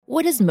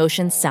What does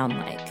motion sound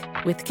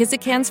like? With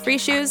Kizik hands-free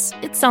shoes,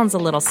 it sounds a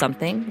little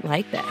something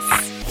like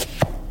this.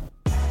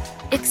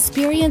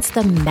 Experience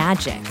the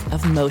magic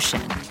of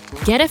motion.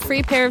 Get a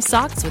free pair of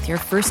socks with your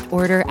first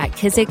order at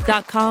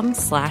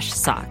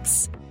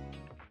kizik.com/socks.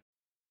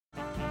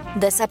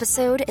 This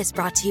episode is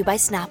brought to you by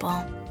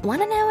Snapple.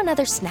 Want to know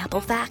another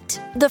Snapple fact?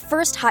 The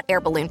first hot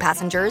air balloon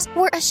passengers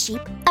were a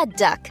sheep, a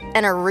duck,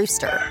 and a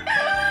rooster.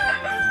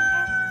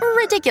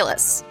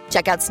 Ridiculous.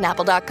 Check out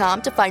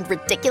Snapple.com to find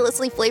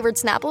ridiculously flavored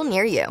Snapple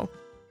near you.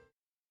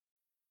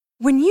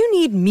 When you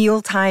need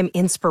mealtime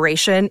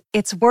inspiration,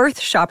 it's worth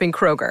shopping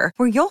Kroger,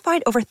 where you'll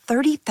find over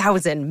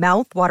 30,000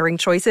 mouth-watering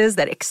choices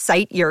that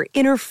excite your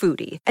inner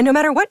foodie. And no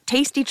matter what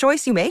tasty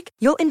choice you make,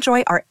 you'll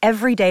enjoy our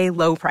everyday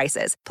low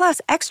prices, plus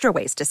extra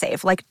ways to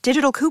save, like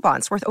digital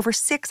coupons worth over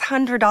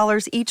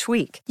 $600 each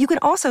week. You can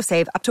also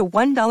save up to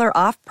 $1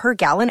 off per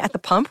gallon at the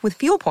pump with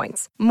fuel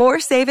points.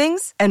 More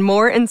savings and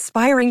more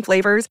inspiring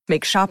flavors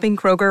make shopping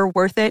Kroger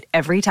worth it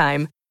every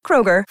time.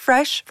 Kroger,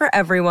 fresh for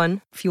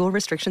everyone. Fuel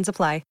restrictions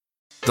apply.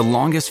 The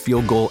longest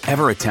field goal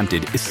ever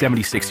attempted is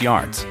 76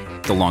 yards.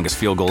 The longest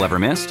field goal ever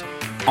missed?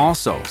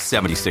 Also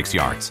 76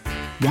 yards.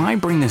 Why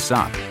bring this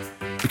up?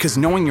 Because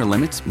knowing your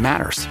limits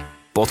matters,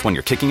 both when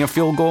you're kicking a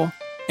field goal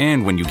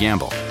and when you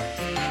gamble.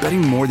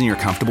 Betting more than you're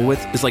comfortable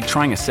with is like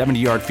trying a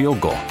 70-yard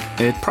field goal.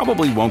 It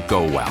probably won't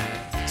go well.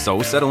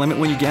 So set a limit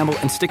when you gamble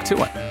and stick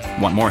to it.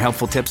 Want more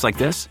helpful tips like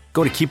this?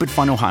 Go to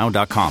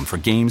keepitfunohio.com for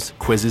games,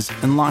 quizzes,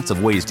 and lots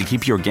of ways to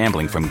keep your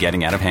gambling from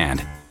getting out of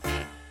hand.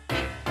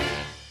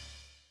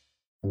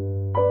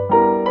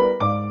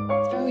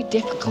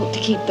 Difficult to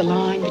keep the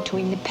line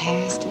between the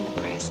past and the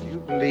present. You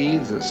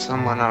believe that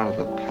someone out of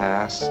the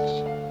past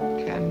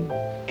can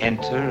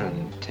enter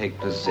and take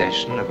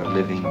possession of a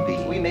living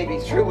being? We may be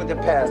through with the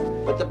past,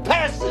 but the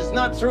past is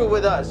not through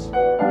with us.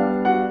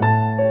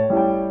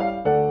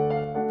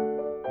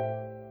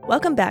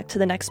 Welcome back to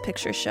The Next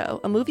Picture Show,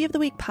 a Movie of the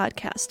Week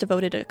podcast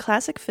devoted to a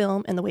classic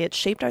film and the way it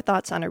shaped our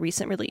thoughts on a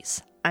recent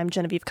release. I'm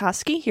Genevieve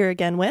Koski, here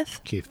again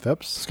with Keith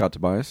Phipps, Scott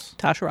Tobias,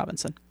 Tasha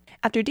Robinson.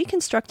 After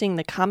deconstructing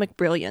the comic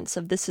brilliance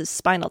of This Is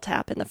Spinal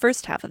Tap in the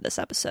first half of this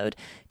episode,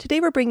 today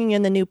we're bringing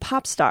in the new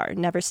Popstar,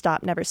 Never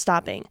Stop, Never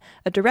Stopping,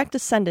 a direct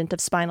descendant of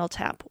Spinal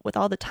Tap with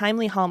all the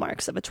timely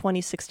hallmarks of a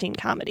 2016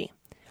 comedy.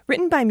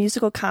 Written by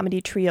musical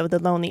comedy trio The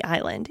Lonely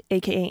Island,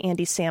 aka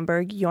Andy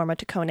Samberg, Jorma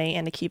Taccone,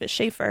 and Akiva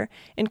Schaffer,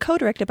 and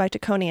co-directed by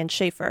Taccone and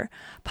Schaffer,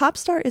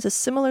 Popstar is a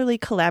similarly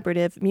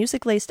collaborative,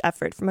 music-laced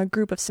effort from a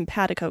group of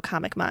simpatico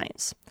comic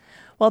minds.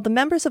 While the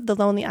members of The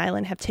Lonely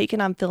Island have taken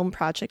on film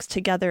projects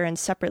together and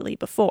separately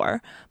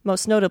before,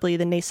 most notably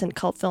the nascent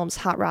cult films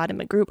Hot Rod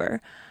and MacGruber,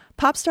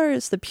 Popstar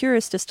is the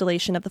purest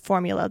distillation of the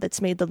formula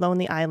that's made The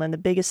Lonely Island the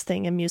biggest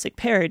thing in music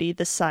parody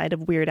this side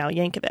of Weird Al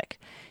Yankovic.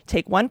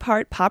 Take 1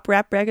 part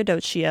pop-rap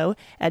braggadocio,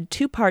 add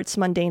 2 parts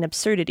mundane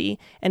absurdity,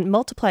 and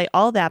multiply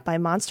all that by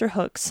monster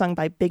hooks sung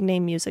by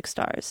big-name music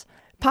stars.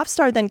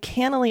 Popstar then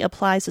cannily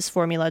applies this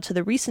formula to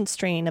the recent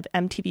strain of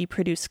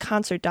MTV-produced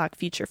concert doc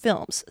feature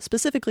films,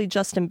 specifically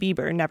Justin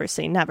Bieber, Never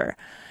Say Never,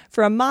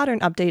 for a modern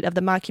update of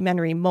the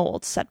mockumentary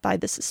mold set by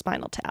This Is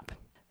Spinal Tap.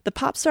 The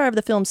pop star of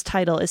the film's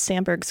title is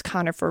Samberg's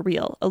Connor for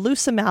Real, a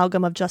loose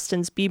amalgam of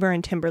Justin's Bieber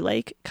and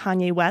Timberlake,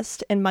 Kanye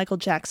West, and Michael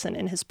Jackson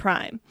in his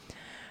prime.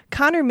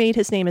 Connor made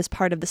his name as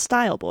part of the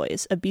Style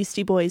Boys, a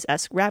Beastie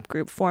Boys-esque rap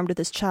group formed with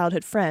his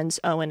childhood friends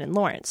Owen and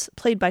Lawrence,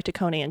 played by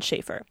Taccone and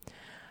Schaffer.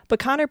 But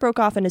Connor broke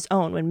off on his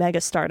own when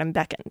megastardom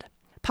beckoned.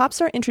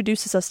 Popstar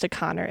introduces us to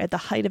Connor at the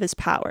height of his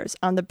powers,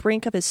 on the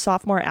brink of his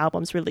sophomore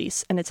album's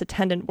release and its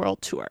attendant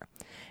world tour.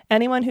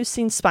 Anyone who's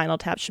seen Spinal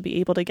Tap should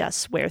be able to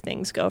guess where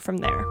things go from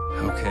there.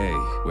 Okay,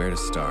 where to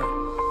start?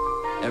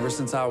 Ever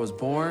since I was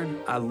born,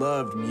 I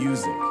loved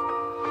music.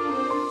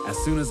 As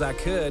soon as I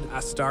could, I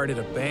started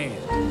a band.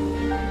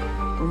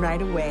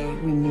 Right away,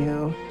 we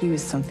knew he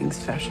was something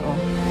special.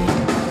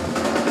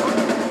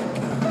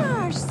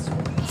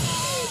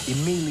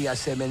 Immediately, I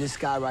said, man, this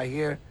guy right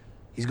here,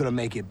 he's gonna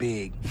make it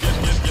big.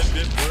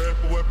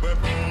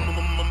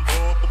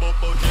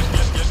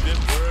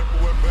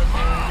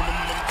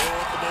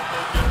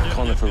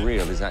 Connor for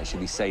Real is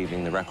actually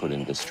saving the record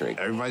industry.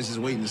 Everybody's just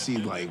waiting to see,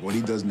 like, what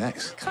he does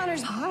next.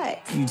 Connor's hot.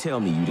 You tell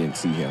me you didn't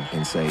see him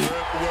and say,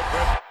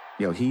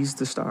 yo, he's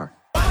the star.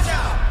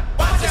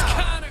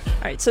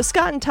 All right, so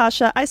Scott and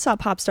Tasha, I saw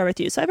Popstar with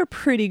you, so I have a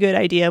pretty good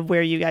idea of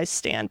where you guys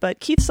stand, but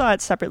Keith saw it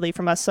separately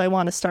from us, so I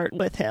want to start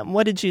with him.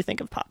 What did you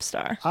think of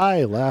Popstar?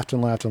 I laughed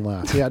and laughed and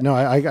laughed. Yeah, no,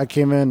 I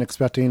came in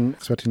expecting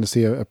to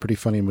see a pretty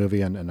funny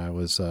movie, and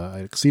I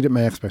exceeded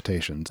my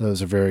expectations. It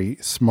was a very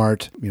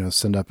smart,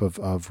 send up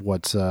of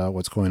what's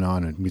going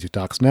on in music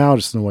docs now,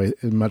 just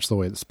much the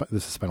way This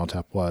Is Spinal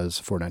Tap was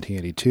for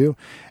 1982,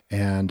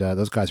 and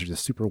those guys are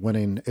just super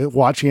winning.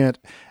 Watching it,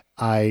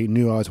 I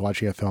knew I was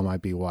watching a film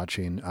I'd be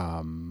watching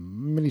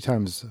many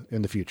times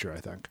in the future, I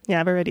think. Yeah,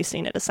 I've already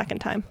seen it a second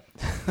time.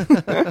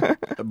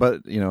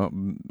 But,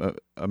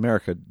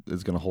 America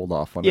is going to hold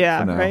off on it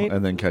for now, right?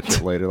 And then catch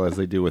it later, as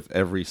they do with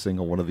every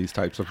single one of these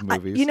types of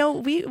movies.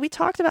 We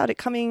talked about it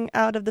coming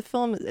out of the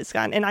film,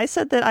 Scott, and I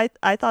said that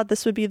I thought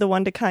this would be the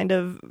one to kind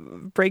of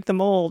break the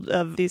mold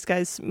of these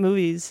guys'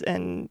 movies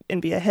and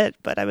be a hit,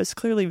 but I was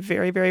clearly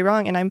very, very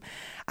wrong, and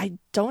I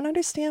don't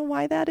understand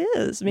why that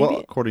is. Maybe... Well,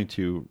 according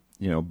to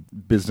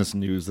business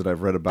news that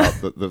I've read about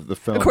the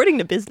film. According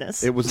to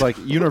business. It was like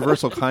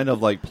Universal kind of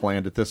like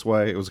planned it this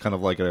way. It was kind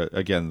of like,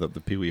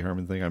 the Pee Wee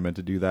Herman thing. I meant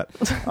to do that,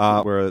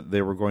 where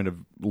they were going to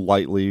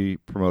lightly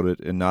promote it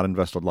and not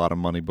invest a lot of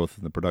money both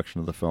in the production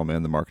of the film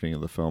and the marketing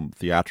of the film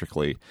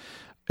theatrically,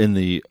 in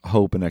the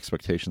hope and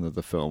expectation that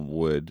the film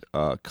would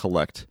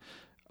collect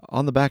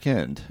on the back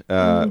end,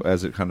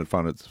 as it kind of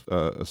found its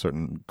a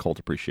certain cult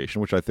appreciation,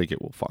 which I think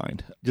it will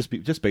find,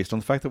 just based on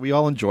the fact that we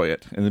all enjoy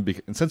it,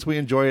 and since we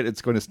enjoy it,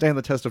 it's going to stand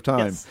the test of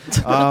time. Yes.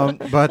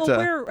 But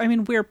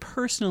we're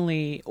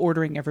personally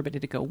ordering everybody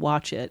to go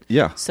watch it.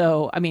 Yeah.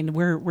 So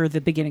we're the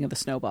beginning of the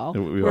snowball.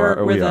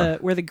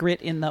 We're the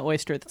grit in the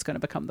oyster that's going to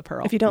become the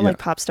pearl. If you don't like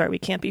Popstar, we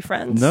can't be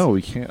friends. No,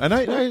 we can't. And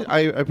I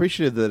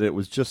appreciated that it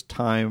was just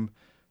time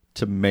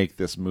to make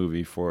this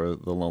movie for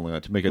the Lonely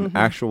Island, to make an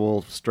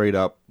actual straight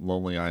up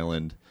Lonely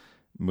Island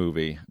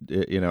movie,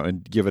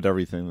 and give it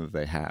everything that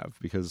they have,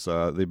 because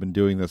they've been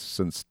doing this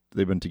since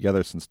they've been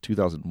together since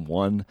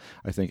 2001,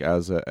 I think,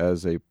 as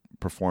a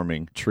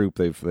performing troupe.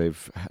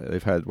 They've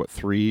had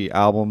 3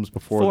 albums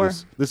before 4.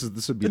 This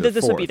would be their fourth.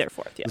 This would be their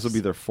fourth. Yes. This will be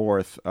their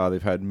fourth.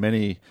 They've had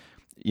many,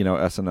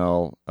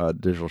 SNL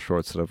digital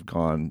shorts that have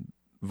gone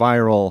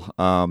viral,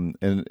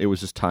 and it was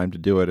just time to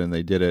do it, and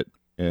they did it.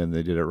 And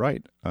they did it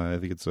right. I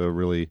think it's a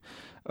really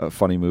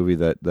funny movie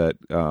that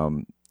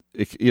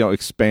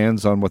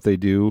expands on what they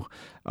do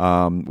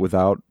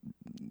without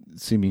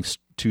seeming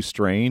too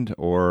strained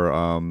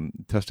or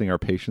testing our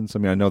patience. I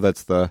mean, I know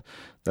that's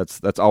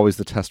always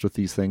the test with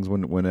these things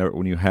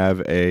when you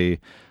have a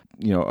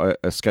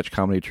sketch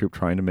comedy troupe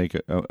trying to make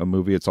a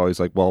movie. It's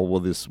always like, well, will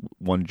this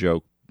one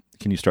joke?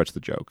 Can you stretch the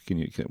joke? Can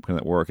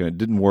that work? And it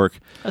didn't work.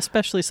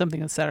 Especially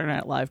something that's Saturday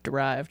Night Live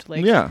derived.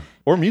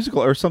 Or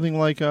musical, or something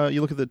like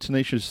you look at the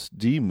Tenacious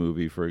D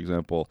movie, for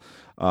example,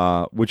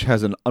 which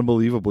has an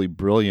unbelievably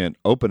brilliant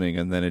opening,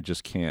 and then it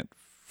just can't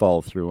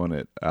follow through on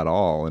it at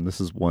all. And this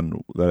is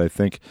one that I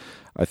think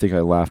I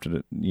laughed at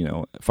it,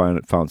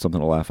 found something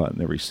to laugh at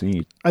in every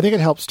scene. I think it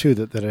helps too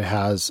that it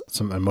has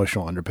some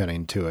emotional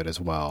underpinning to it as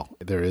well.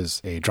 There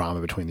is a drama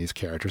between these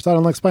characters, not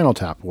unlike Spinal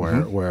Tap,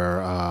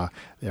 where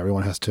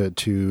everyone has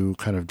to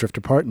kind of drift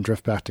apart and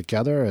drift back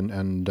together,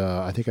 and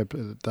I think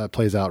that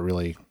plays out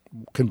really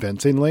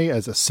convincingly,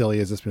 as silly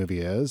as this movie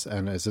is,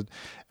 and as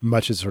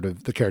much as sort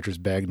of the characters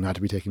beg not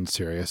to be taken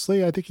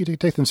seriously, I think you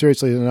take them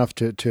seriously enough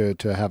to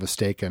have a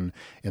stake in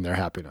their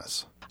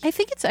happiness. I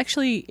think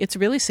it's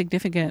really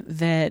significant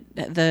that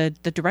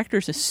the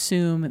directors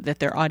assume that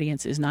their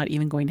audience is not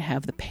even going to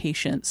have the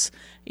patience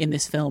in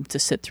this film to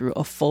sit through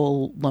a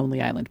full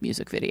Lonely Island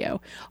music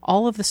video.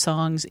 All of the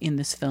songs in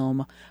this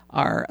film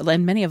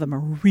and many of them are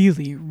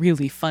really,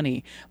 really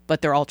funny,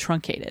 but they're all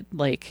truncated.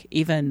 Like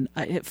even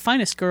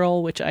Finest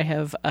Girl, which I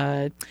have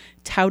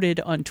touted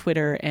on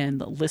Twitter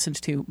and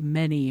listened to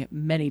many,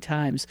 many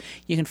times.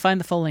 You can find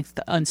the full-length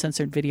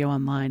uncensored video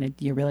online, and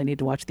you really need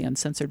to watch the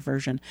uncensored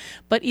version.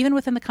 But even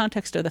within the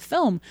context of the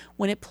film,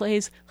 when it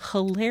plays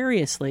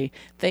hilariously,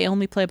 they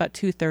only play about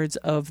 2/3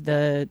 of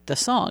the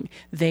song.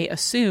 They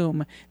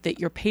assume that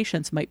your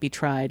patience might be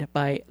tried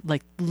by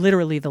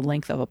literally the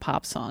length of a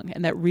pop song,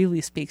 and that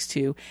really speaks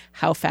to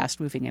how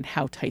fast-moving and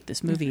how tight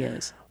this movie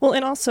is. Well,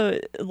 and also,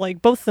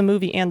 both the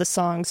movie and the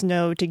songs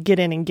know to get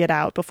in and get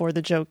out before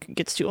the joke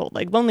gets too old.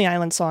 Lonely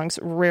Island songs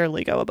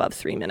rarely go above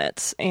 3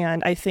 minutes,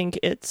 and I think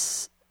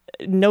it's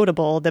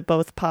notable that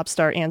both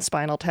Popstar and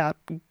Spinal Tap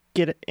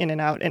get in and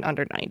out in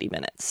under 90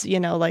 minutes.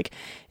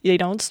 They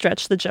don't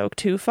stretch the joke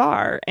too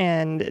far,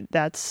 and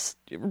that's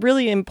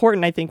really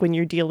important, I think, when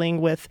you're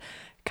dealing with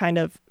kind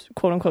of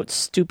quote-unquote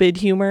stupid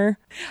humor.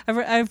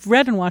 I've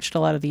read and watched a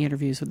lot of the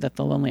interviews that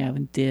the Lonely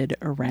Island did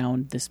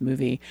around this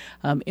movie,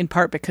 in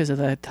part because of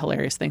the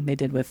hilarious thing they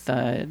did with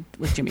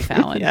Jimmy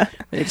Fallon. Yeah.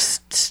 They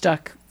just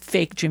stuck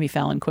fake Jimmy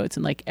Fallon quotes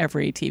in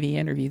every TV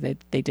interview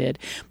they did.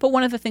 But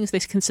one of the things they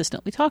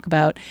consistently talk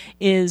about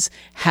is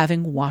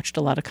having watched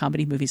a lot of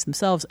comedy movies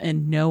themselves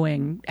and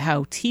knowing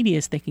how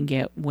tedious they can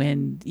get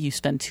when you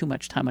spend too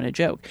much time on a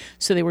joke.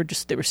 So they were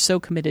so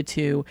committed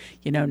to,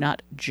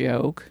 not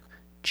joke,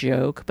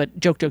 but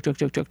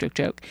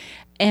joke.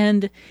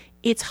 And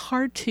it's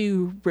hard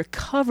to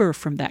recover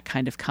from that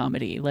kind of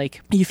comedy.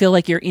 You feel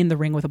like you're in the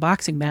ring with a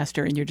boxing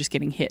master and you're just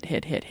getting hit.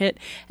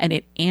 And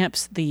it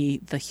amps the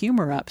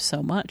humor up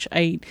so much.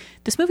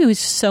 This movie was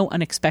so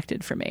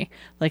unexpected for me.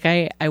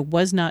 I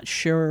was not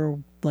sure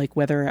like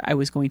whether I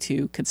was going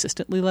to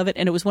consistently love it.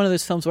 And it was one of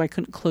those films where I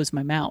couldn't close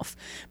my mouth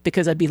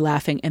because I'd be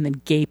laughing and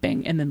then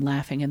gaping and then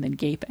laughing and then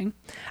gaping.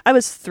 I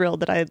was thrilled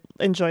that I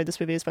enjoyed this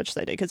movie as much as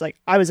I did because like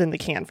I was in the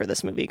can for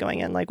this movie going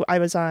in. Like I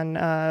was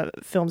on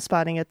Film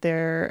Spotting at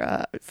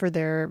their for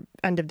their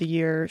end of the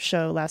year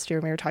show last year.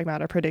 And we were talking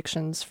about our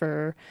predictions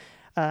for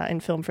in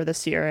film for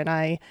this year, and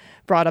I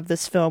brought up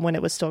this film when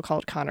it was still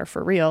called Connor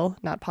for Real,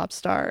 not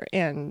Popstar,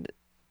 and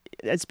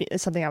it's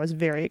something I was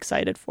very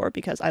excited for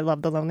because I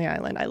love The Lonely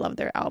Island. I love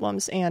their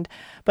albums.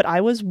 But I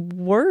was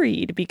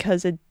worried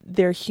because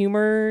their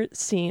humor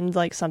seemed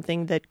like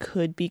something that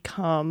could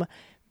become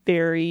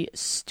very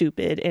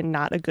stupid in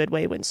not a good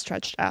way when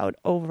stretched out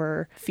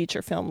over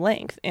feature film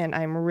length. And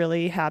I'm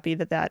really happy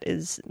that that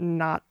is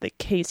not the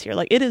case here.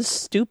 Like, it is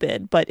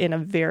stupid, but in a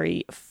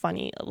very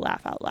funny,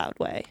 laugh out loud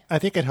way. I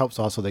think it helps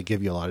also they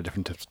give you a lot of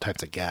different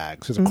types of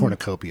gags. There's a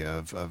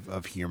cornucopia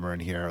of humor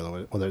in here,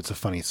 whether it's a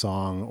funny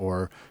song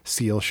or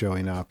Seal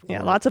showing up.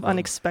 Yeah, lots of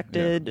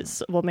unexpected,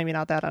 well, maybe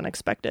not that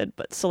unexpected,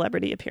 but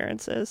celebrity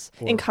appearances.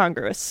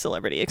 Incongruous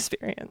celebrity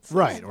experience.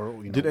 Right.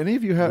 Or did any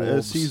of you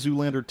see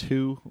Zoolander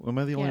 2? Am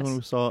I the only one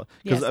who saw?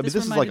 Because yes, this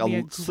is like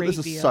this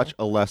is such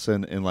a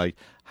lesson in like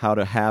how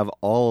to have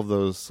all of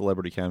those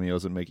celebrity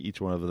cameos and make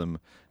each one of them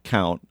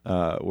count.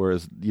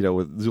 Whereas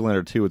with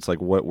Zoolander 2, it's like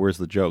where's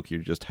the joke? You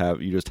just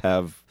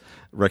have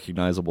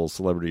recognizable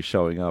celebrities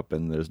showing up,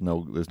 and there's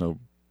no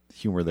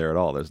humor there at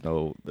all. There's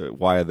no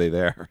why are they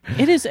there?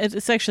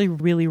 It's actually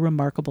really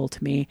remarkable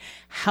to me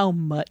how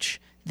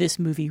much this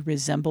movie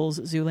resembles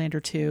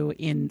Zoolander 2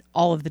 in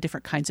all of the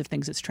different kinds of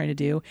things it's trying to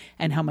do,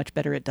 and how much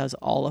better it does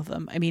all of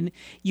them. I mean,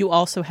 you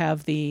also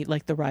have the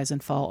rise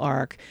and fall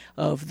arc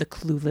of the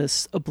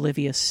clueless,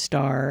 oblivious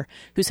star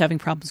who's having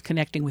problems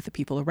connecting with the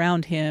people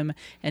around him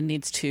and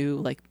needs to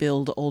like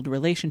build old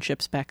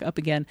relationships back up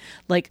again.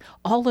 Like,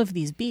 all of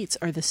these beats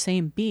are the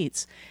same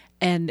beats.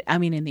 And I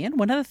mean, in the end,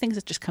 one of the things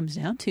that just comes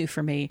down to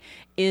for me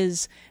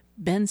is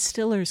Ben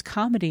Stiller's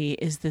comedy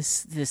is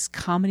this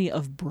comedy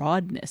of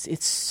broadness.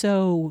 It's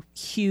so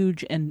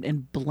huge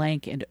and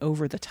blank and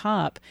over the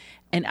top.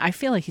 And I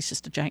feel like he's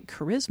just a giant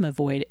charisma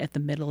void at the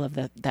middle of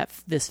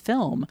this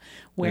film.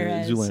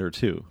 Whereas Zoolander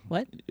 2.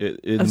 What? In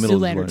the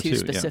middle of Zoolander 2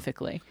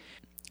 specifically. Yeah.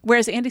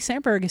 Whereas Andy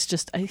Samberg is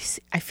just, I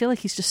feel like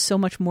he's just so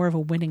much more of a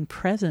winning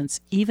presence,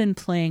 even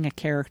playing a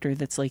character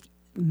that's like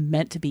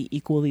meant to be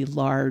equally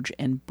large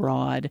and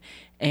broad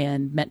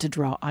and meant to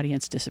draw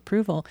audience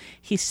disapproval.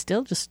 He's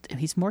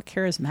more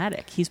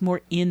charismatic. He's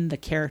more in the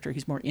character.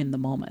 He's more in the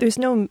moment. There's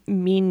no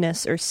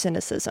meanness or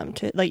cynicism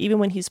to it. Like, even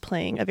when he's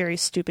playing a very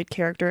stupid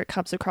character, it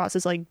comes across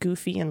as like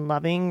goofy and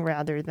loving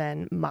rather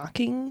than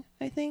mocking,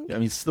 I think. I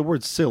mean, the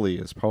word silly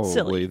is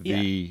probably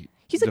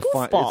He's a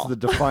goofball. It's the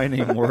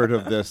defining word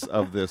of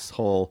this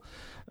whole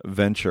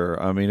venture.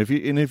 I mean, if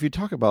you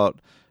talk about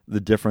the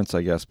difference,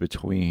 I guess,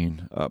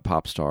 between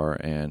Popstar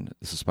and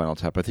This Is Spinal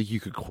Tap, I think you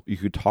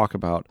could talk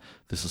about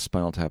This Is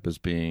Spinal Tap as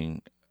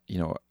being,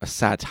 a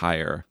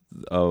satire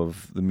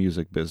of the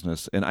music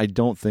business, and I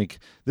don't think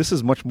this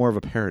is much more of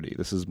a parody.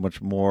 This is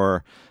much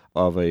more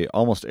of a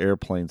almost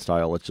Airplane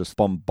style. Let's just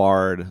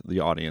bombard the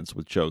audience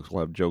with jokes.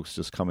 We'll have jokes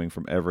just coming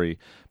from every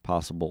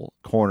possible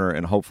corner,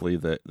 and hopefully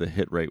the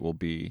hit rate will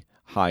be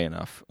high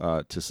enough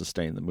to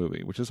sustain the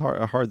movie, which is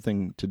a hard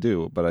thing to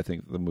do, but I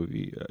think the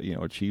movie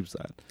achieves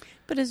that.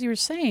 But as you were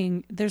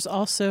saying, there's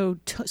also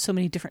so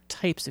many different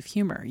types of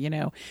humor.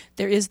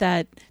 There's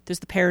the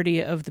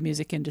parody of the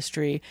music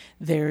industry.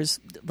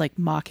 There's like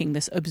mocking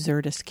this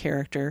absurdist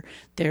character.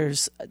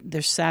 There's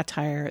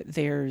satire.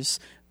 There's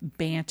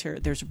banter.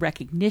 There's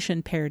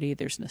recognition parody.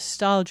 There's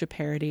nostalgia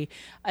parody.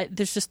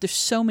 There's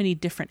so many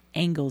different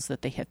angles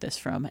that they hit this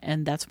from,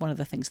 and that's one of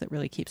the things that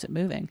really keeps it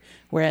moving.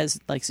 Whereas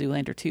like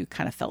Zoolander 2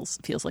 kind of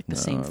feels like the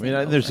same thing.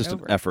 I mean, there's just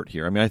an effort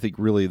here. I mean, I think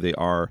really they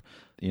are.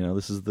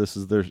 This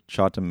is their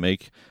shot to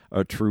make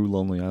a true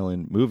Lonely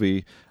Island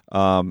movie,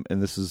 and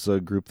this is a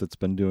group that's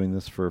been doing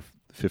this for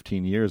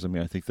 15 years. I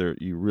mean, I think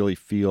you really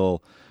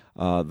feel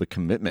the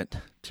commitment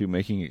to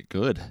making it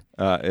good,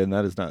 and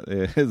that is not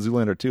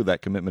Zoolander 2.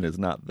 That commitment is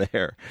not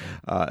there,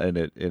 and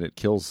it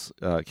kills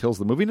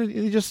the movie. And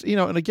it just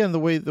and again the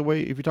way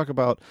if you talk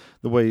about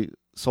the way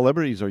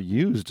celebrities are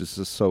used is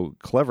just so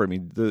clever. I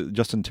mean,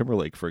 Justin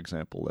Timberlake, for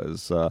example,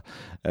 as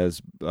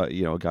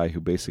a guy who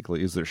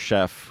basically is their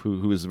chef,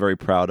 who is very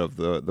proud of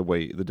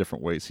the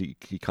different ways he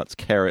cuts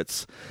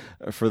carrots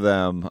for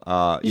them.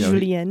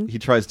 Julien. He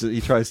tries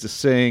to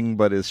sing,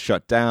 but is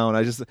shut down.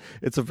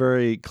 It's a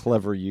very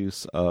clever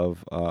use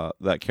of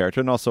that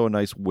character, and also a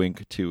nice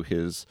wink to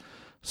his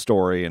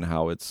story and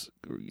how it's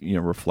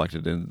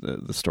reflected in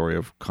the story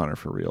of Connor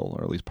for Real,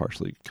 or at least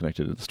partially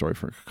connected to the story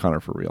for Connor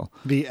for Real.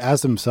 The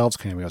as themselves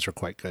cameos are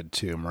quite good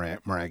too.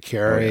 Mariah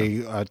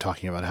Carey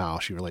talking about how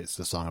she relates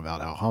to the song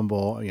about how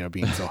humble,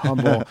 being so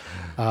humble.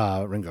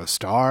 Ringo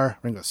Starr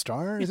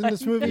is in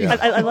this movie.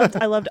 I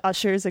loved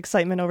Usher's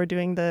excitement over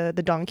doing the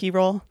donkey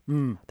roll.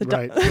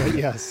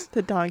 Yes,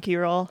 the donkey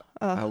roll.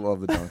 I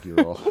love the donkey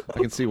roll. I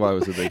can see why it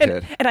was a big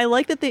hit. And I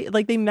like that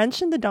they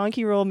mentioned the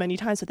donkey roll many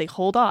times, but they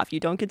hold off. You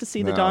don't get to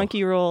see the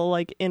donkey roll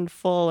like in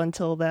full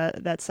until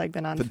that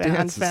segment on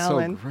dance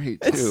Fallon. is so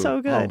great too. It's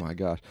so good. Oh my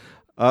gosh.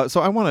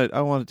 So I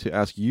wanted to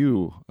ask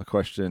you a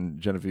question,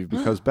 Genevieve,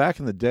 because back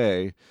in the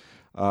day,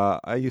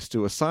 I used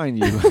to assign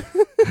you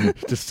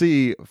to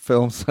see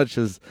films such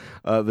as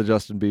the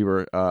Justin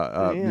Bieber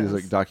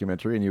music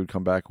documentary, and you would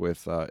come back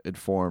with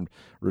informed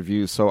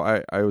reviews. So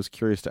I was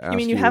curious to ask you. You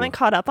mean you haven't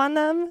caught up on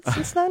them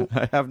since then?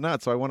 I have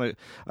not. So I want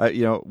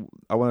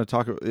to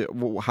talk.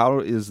 How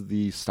is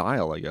the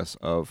style, I guess,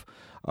 of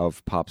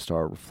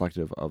Popstar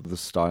reflective of the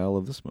style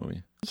of this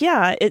movie?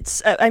 Yeah,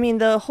 it's. I mean,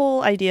 the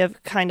whole idea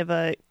of kind of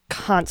a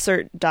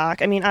concert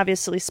doc. I mean,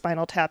 obviously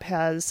Spinal Tap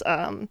has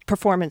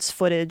performance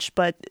footage,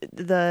 but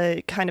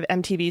the kind of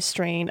MTV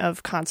strain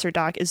of concert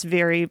doc is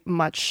very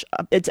much,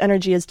 its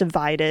energy is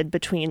divided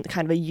between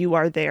kind of a you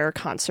are there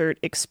concert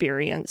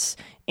experience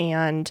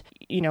and,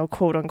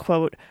 quote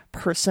unquote,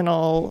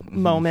 personal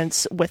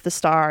moments with the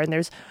star. And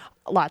there's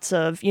lots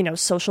of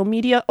social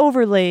media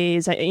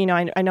overlays. I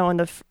know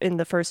in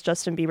the first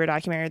Justin Bieber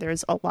documentary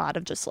there's a lot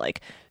of just like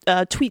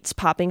tweets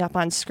popping up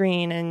on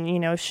screen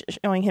and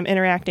showing him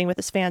interacting with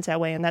his fans that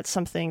way, and that's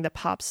something that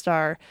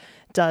Popstar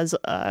does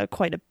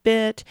quite a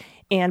bit.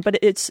 But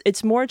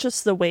it's more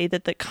just the way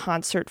that the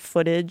concert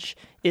footage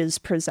is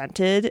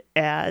presented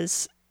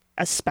as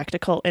a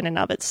spectacle in and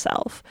of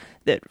itself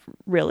that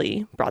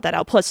really brought that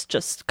out. Plus,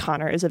 just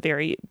Connor is a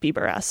very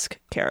Bieber-esque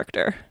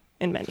character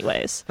in many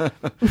ways.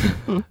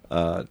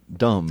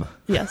 Dumb.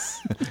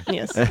 Yes.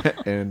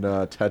 And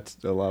he's got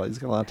a lot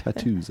of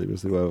tattoos. They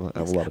have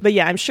a lot of. But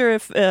yeah, I'm sure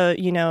if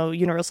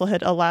Universal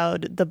had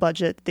allowed the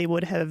budget, they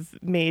would have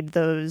made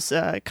those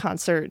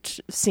concert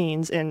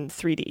scenes in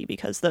 3D,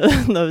 because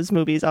those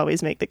movies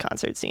always make the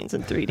concert scenes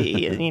in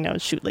 3D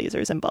and shoot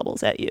lasers and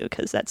bubbles at you,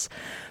 because that's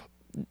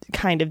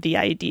kind of the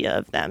idea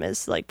of them,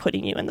 is like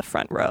putting you in the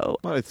front row.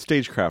 Well,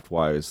 stagecraft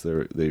wise,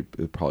 they're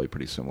probably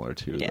pretty similar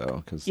too,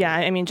 though.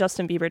 I mean,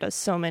 Justin Bieber does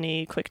so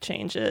many quick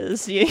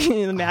changes,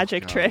 the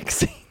magic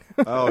tricks.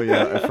 Oh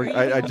yeah,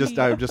 I'm just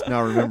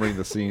now remembering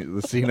the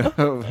scene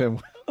of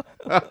him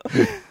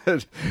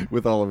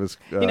with all of his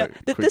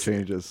quick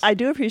changes. I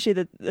do appreciate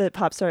that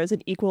Popstar is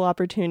an equal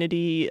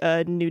opportunity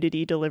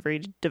nudity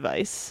delivery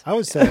device. I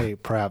would say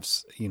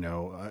perhaps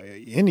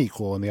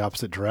unequal in the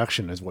opposite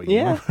direction is what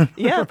you want.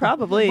 Yeah,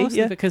 probably.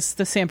 Mostly because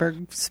the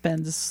Sandberg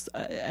spends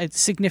a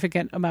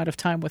significant amount of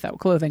time without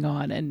clothing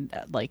on, and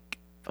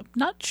I'm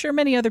not sure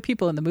many other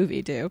people in the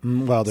movie do.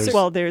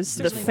 There's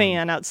the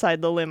fan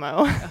outside the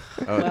limo.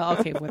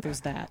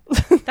 There's that.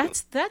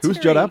 That's who's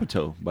Judd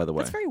Apatow, by the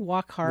way? That's very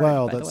Walk Hard.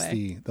 Well, by the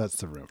way. That's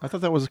the rumor. I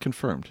thought that was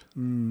confirmed.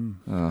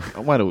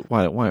 Why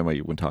am I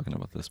even talking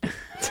about this?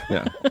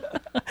 Yeah.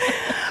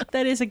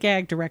 That is a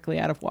gag directly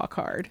out of Walk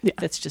Hard. Yeah.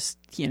 That's just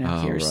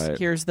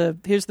here's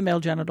the male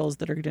genitals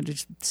that are going to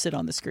just sit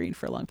on the screen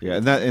for a long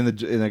period. Yeah,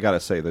 and I gotta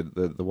say that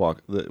the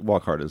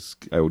Walk Hard is,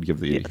 I would give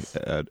the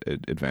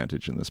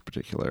advantage in this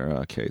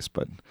particular case,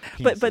 but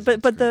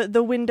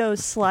the window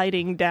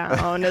sliding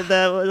down,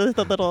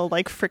 the little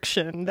like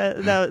friction that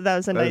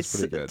was a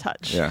nice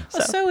touch. Yeah.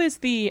 So is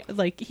the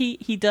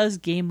he does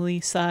gamely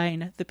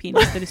sign the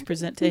penis that is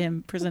presented to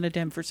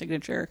him for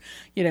signature,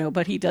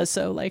 but he does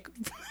so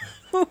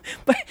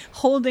by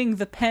holding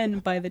the pen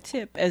by the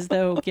tip, as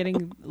though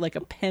getting like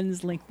a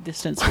pen's length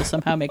distance will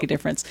somehow make a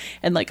difference,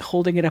 and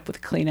holding it up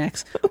with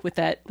Kleenex with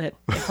that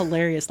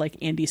hilarious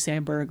Andy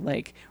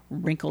Samberg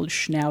wrinkled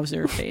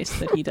schnauzer face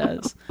that he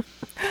does.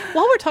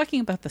 While we're talking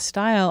about the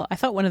style, I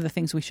thought one of the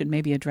things we should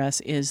maybe address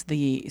is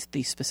the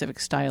specific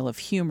style of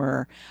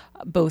humor,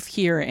 both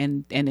here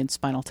and in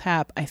Spinal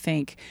Tap. I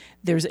think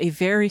there's a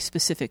very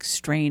specific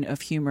strain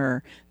of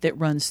humor that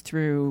runs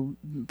through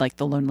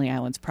the Lonely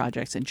Islands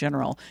projects in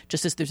general,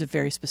 just as there's a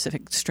very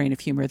specific strain of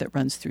humor that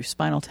runs through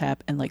Spinal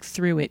Tap and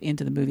through it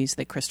into the movies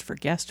that Christopher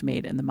Guest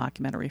made in the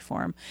mockumentary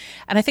form.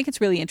 And I think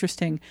it's really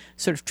interesting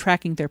sort of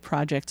tracking their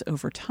projects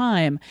over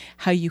time,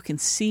 how you can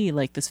see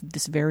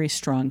this very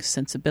strong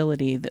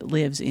sensibility that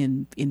lives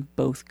in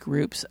both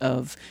groups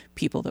of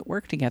people that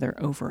work together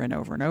over and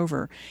over and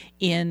over.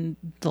 In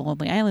the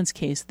Lonely Islands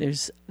case,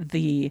 there's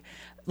the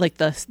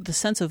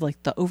sense of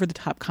the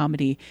over-the-top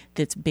comedy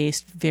that's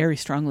based very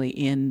strongly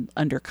in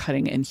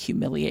undercutting and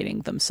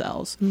humiliating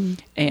themselves.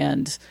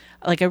 And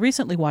I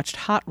recently watched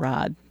Hot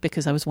Rod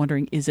because I was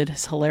wondering, is it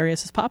as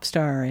hilarious as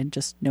Popstar? And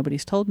just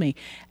nobody's told me.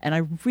 And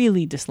I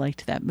really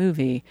disliked that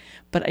movie,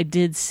 but I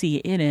did see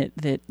in it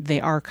that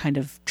they are kind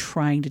of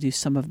trying to do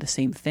some of the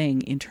same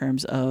thing in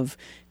terms of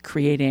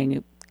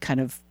creating kind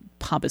of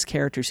pompous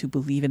characters who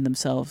believe in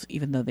themselves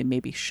even though they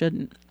maybe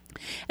shouldn't.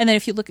 And then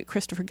if you look at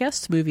Christopher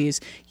Guest's movies,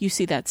 you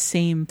see that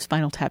same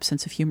Spinal Tap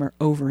sense of humor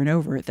over and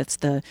over. That's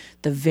the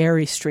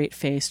very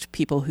straight-faced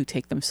people who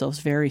take themselves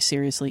very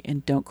seriously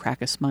and don't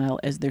crack a smile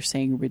as they're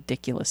saying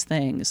ridiculous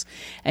things,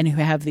 and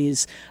who have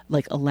these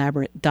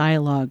elaborate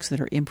dialogues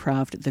that are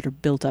improv, that are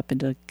built up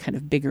into kind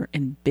of bigger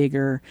and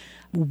bigger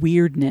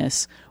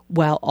weirdness,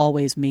 while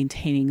always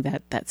maintaining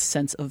that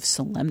sense of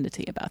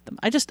solemnity about them.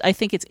 I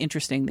think it's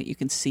interesting that you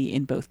can see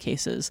in both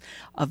cases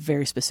a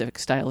very specific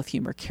style of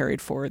humor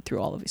carried forward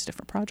through all of these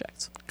different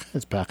projects.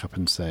 Let's back up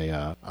and say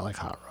I like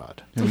Hot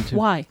Rod.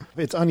 Why?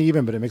 It's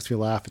uneven, but it makes me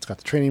laugh. It's got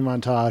the training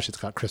montage. It's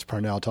got Chris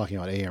Parnell talking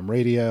about AM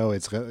radio.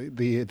 It's got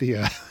the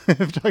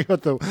talking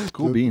about the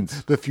cool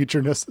beans, the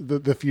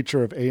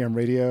future of AM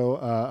radio.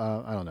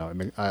 I don't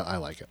know. I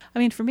like it. I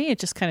mean, for me, it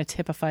just kind of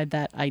typified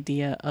that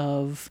idea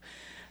of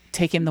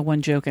taking the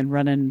one joke and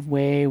running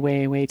way,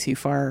 way, way too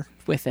far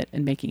with it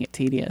and making it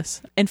tedious.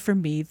 And for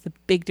me, the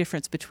big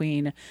difference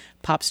between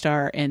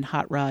Popstar and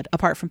Hot Rod,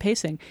 apart from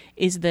pacing,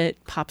 is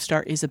that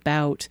Popstar is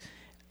about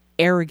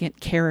arrogant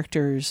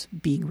characters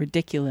being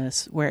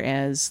ridiculous,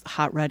 whereas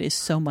Hot Rod is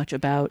so much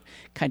about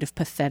kind of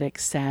pathetic,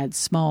 sad,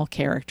 small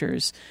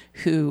characters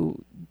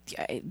who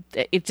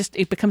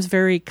it becomes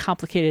very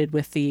complicated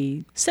with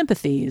the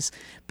sympathies,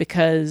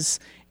 because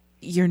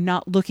you're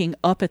not looking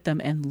up at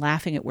them and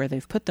laughing at where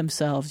they've put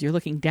themselves. You're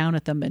looking down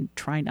at them and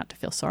trying not to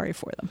feel sorry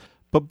for them.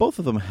 But both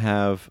of them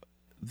have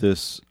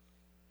this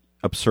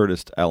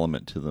absurdist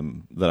element to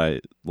them that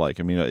I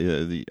like. I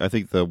mean, I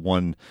think the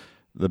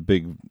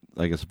big,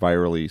 I guess,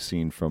 virally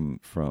seen from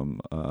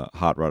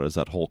Hot Rod is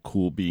that whole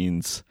cool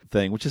beans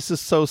thing, which is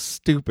just so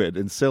stupid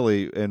and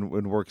silly and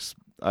works,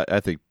 I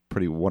think,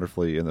 pretty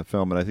wonderfully in the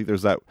film. And I think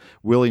there's that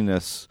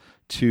willingness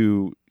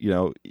to,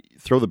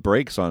 throw the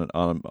brakes on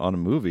a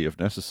movie if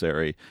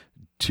necessary,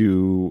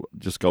 to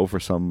just go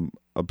for some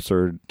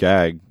absurd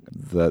gag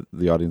that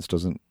the audience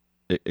doesn't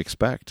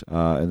expect.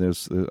 And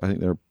I think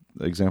there are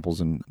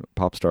examples in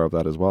Popstar of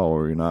that as well,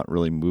 where you're not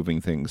really moving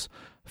things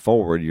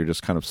forward. You're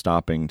just kind of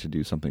stopping to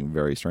do something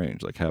very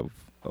strange, like have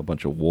a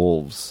bunch of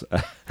wolves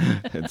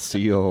and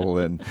Seal,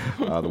 and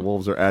the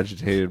wolves are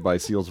agitated by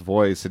Seal's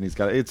voice, and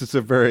that's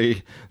a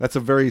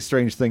very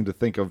strange thing to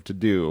think of to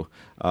do,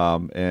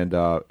 and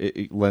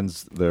it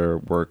lends their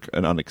work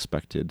an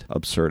unexpected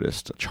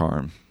absurdist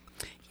charm.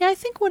 Yeah, I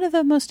think one of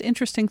the most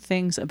interesting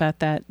things about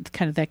that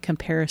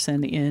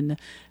comparison in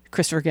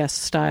Christopher Guest's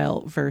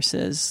style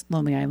versus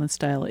Lonely Island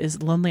style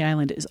is Lonely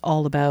Island is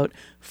all about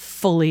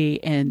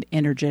fully and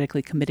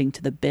energetically committing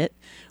to the bit,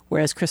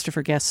 whereas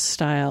Christopher Guest's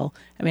style,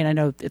 I mean, I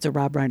know it's a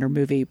Rob Reiner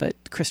movie, but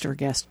Christopher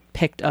Guest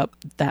picked up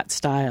that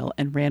style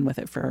and ran with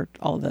it for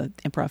all the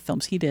improv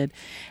films he did.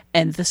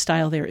 And the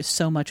style there is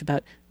so much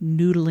about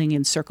noodling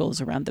in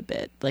circles around the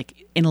bit,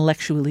 like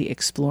intellectually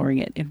exploring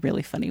it in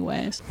really funny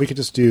ways. We could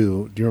just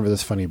do you remember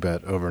this funny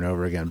bit over and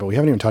over again, but we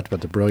haven't even talked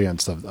about the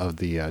brilliance of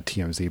the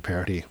TMZ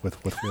parody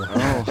with Will.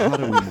 Oh, how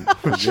do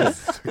we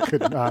just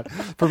could not.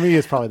 For me,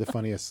 it's probably the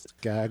funniest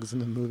gags in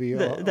the movie.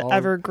 The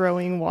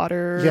ever-growing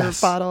water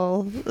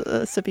bottle,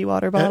 sippy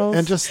water bottles.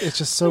 And it's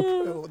just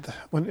so,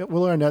 when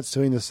Will Arnett's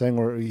doing this thing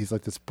where he's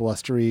like this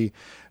blustery,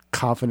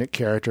 confident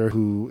character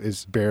who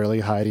is barely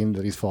hiding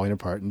that he's falling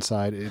apart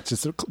inside. It's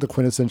just the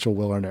quintessential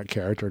Will Arnett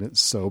character, and it's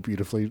so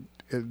beautifully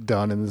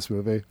done in this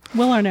movie.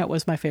 Will Arnett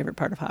was my favorite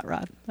part of Hot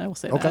Rod. I will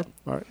say that.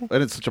 All right.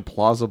 And it's such a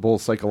plausible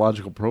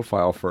psychological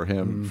profile for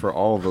him, for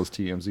all of those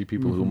TMZ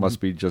people who must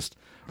be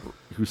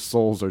whose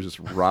souls are just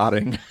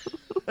rotting.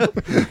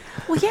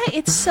 Well, yeah,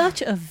 it's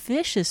such a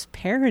vicious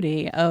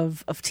parody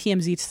of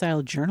TMZ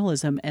style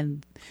journalism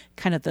and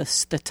kind of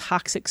the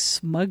toxic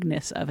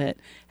smugness of it,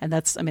 and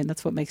that's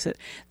what makes it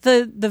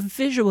the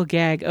visual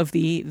gag of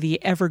the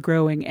ever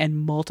growing and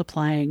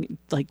multiplying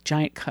like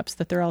giant cups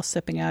that they're all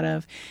sipping out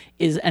of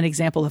is an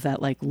example of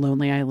that like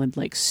Lonely Island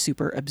like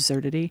super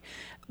absurdity.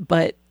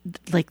 But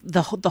like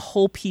the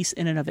whole piece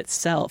in and of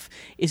itself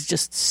is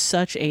just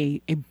such a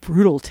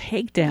brutal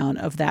takedown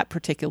of that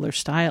particular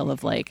style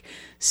of like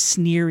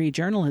sneery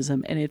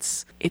journalism, and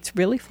it's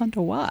really fun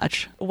to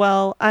watch.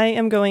 Well, I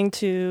am going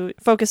to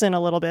focus in a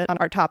little bit on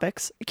our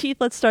topics. Keith,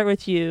 let's start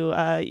with you.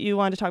 You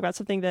wanted to talk about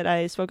something that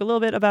I spoke a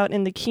little bit about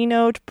in the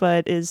keynote,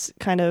 but is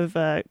kind of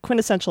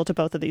quintessential to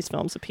both of these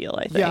films' appeal,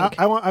 I think. Yeah,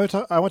 I want to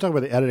talk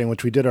about the editing,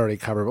 which we did already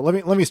cover, but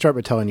let me start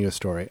by telling you a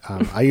story.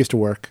 I used to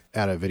work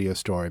at a video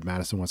store in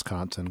Madison,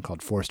 Wisconsin called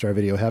 4-Star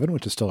Video Heaven,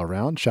 which is still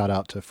around. Shout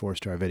out to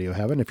 4-Star Video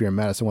Heaven. If you're in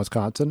Madison,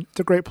 Wisconsin, it's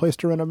a great place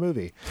to rent a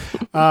movie.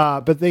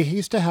 But they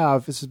used to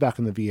have, this is back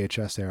in the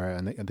VHS era,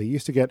 and they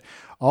used to get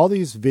all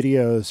these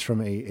videos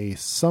from a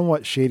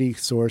somewhat shady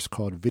source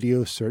called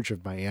Video Search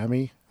of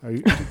Miami. Are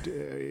you,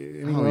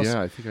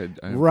 yeah, I think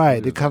I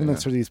right. They come in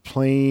sort of these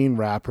plain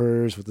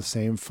wrappers with the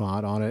same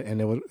font on it,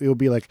 and it would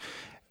be like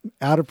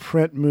out of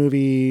print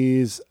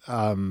movies,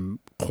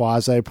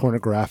 quasi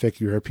pornographic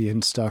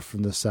European stuff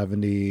from the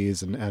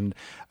 70s, and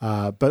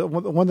but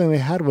one thing they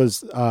had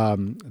was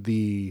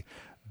the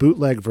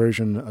bootleg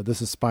version of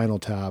This Is Spinal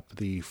Tap,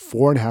 the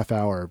 4.5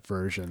 hour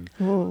version.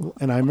 Whoa.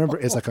 And I remember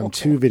it's like on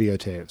 2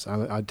 videotapes.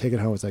 I'd take it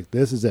home. It's like,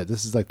 this is it.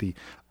 This is like the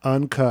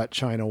uncut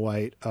China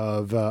White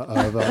of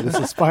This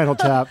Is Spinal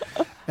Tap.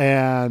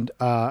 And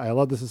I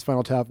love This Is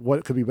Spinal Tap.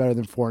 What could be better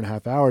than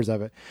 4.5 hours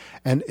of it?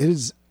 And it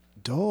is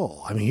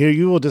dull. I mean, here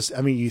you will just,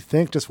 I mean, you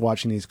think just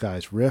watching these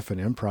guys riff and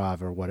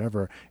improv or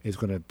whatever is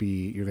going to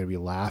be, you're going to be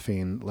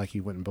laughing like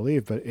you wouldn't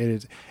believe, but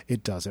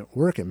it doesn't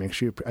work. It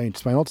makes you, I mean,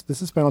 Spinal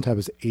Tap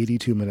is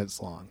 82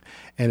 minutes long,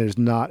 and it is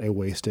not a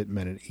wasted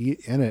minute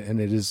in it. And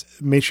it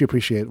makes you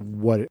appreciate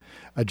what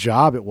a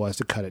job it was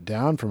to cut it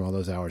down from all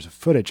those hours of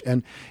footage.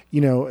 And,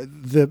 you know,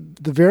 the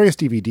various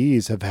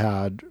DVDs have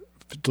had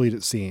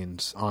deleted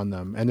scenes on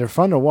them, and they're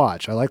fun to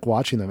watch. I like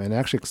watching them, and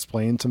actually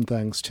explain some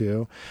things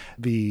too.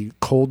 The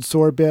cold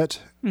sore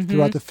bit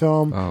throughout the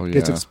film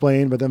gets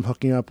explained by them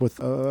hooking up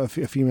with a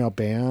female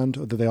band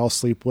that they all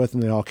sleep with,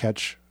 and they all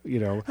catch, you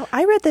know. Oh,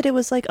 I read that it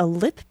was like a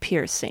lip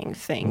piercing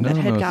thing that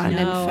had gotten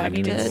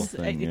infected.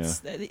 I mean,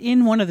 it's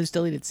in one of those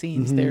deleted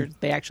scenes.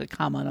 They actually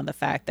comment on the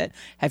fact that,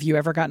 have you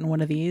ever gotten one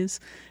of these?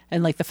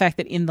 And like the fact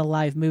that in the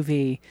live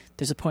movie,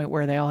 there's a point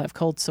where they all have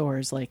cold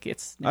sores. Like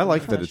I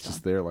like that it's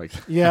just there. Like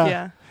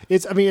yeah.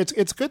 It's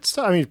good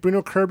stuff. I mean,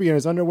 Bruno Kirby in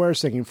his underwear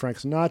singing Frank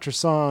Sinatra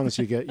songs.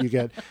 You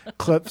get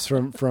clips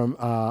from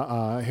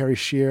Harry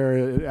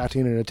Shearer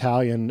acting in an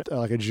Italian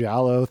like a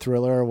giallo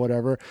thriller or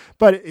whatever.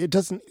 But it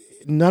doesn't.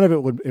 None of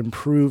it would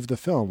improve the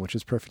film, which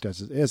is perfect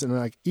as it is. And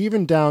like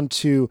even down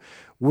to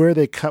where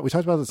they cut. We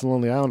talked about this in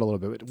Lonely Island a little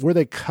bit. But where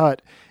they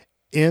cut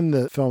in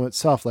the film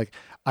itself, like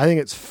I think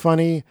it's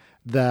funny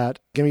that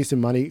Give Me Some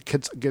Money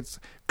gets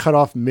cut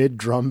off mid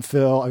drum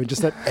fill. I mean,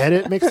 just that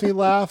edit makes me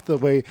laugh. The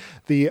way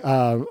the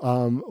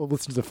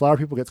Listen to the Flower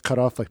People gets cut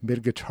off like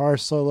mid guitar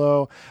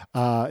solo.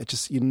 It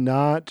just you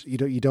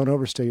don't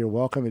overstay your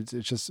welcome. It's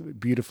just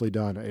beautifully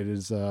done. It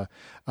is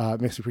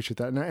makes me appreciate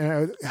that.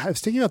 And I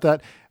was thinking about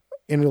that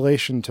in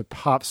relation to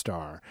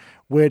Popstar,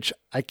 which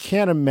I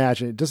can't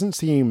imagine. It doesn't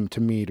seem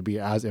to me to be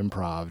as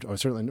improv, or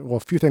certainly, well, a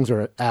few things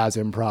are as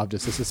improv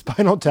as this is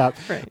Spinal Tap,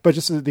 right. But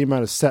just the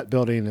amount of set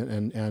building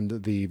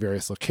and the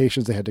various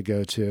locations they had to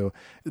go to.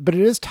 But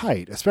it is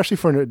tight, especially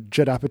for a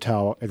Judd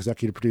Apatow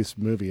executive produced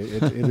movie.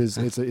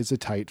 It's a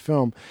tight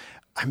film.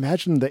 I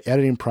imagine the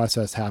editing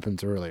process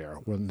happens earlier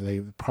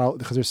when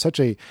because there's such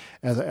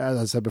as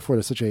I said before,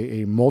 there's such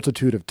a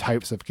multitude of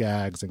types of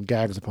gags and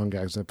gags upon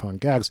gags upon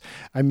gags.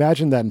 I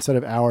imagine that instead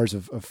of hours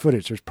of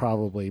footage, there's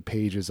probably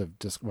pages of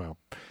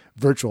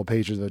virtual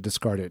pages of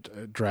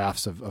discarded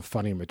drafts of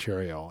funny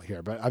material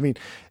here. But I mean,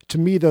 to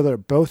me, though,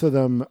 both of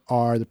them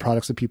are the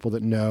products of people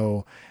that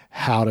know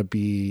how to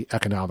be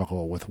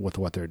economical with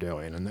what they're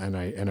doing. And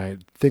I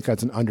think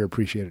that's an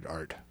underappreciated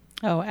art.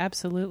 Oh,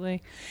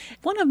 absolutely.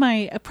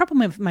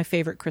 Probably my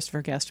favorite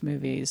Christopher Guest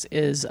movies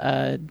is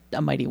A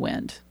Mighty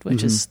Wind,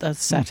 which is a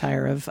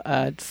satire of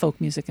folk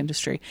music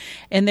industry.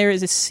 And there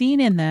is a scene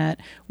in that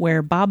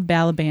where Bob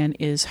Balaban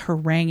is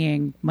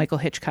haranguing Michael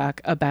Hitchcock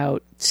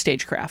about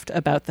stagecraft,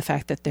 about the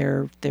fact that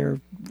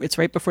it's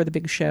right before the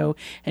big show,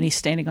 and he's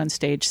standing on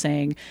stage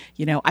saying,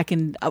 you know,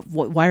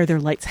 why are there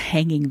lights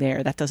hanging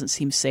there? That doesn't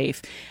seem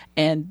safe.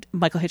 And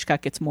Michael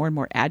Hitchcock gets more and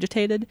more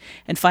agitated,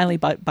 and finally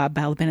Bob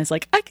Balaban is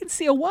like, I can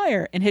see a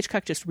wire, and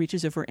Hitchcock just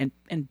reaches over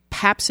and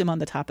paps him on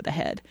the top of the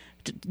head,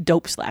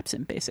 dope slaps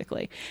him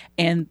basically,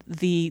 and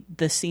the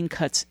scene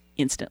cuts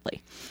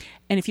instantly.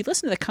 And if you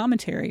listen to the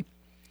commentary,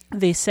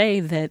 they say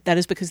that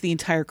is because the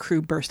entire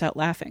crew burst out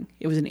laughing.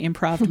 It was an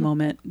improv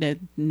moment.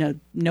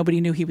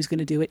 Nobody knew he was going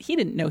to do it. He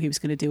didn't know he was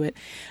going to do it.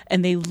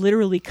 And they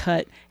literally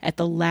cut at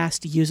the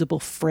last usable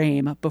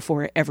frame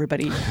before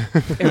everybody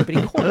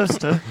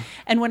corpsed.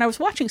 And when I was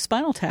watching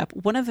Spinal Tap,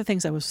 one of the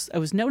things I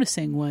was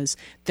noticing was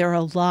there are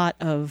a lot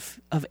of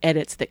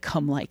edits that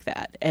come like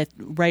that.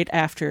 Right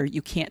after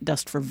You Can't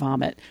Dust for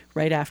Vomit,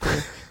 right after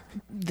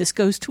this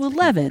goes to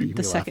 11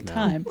 the second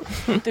time,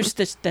 there's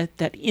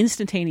that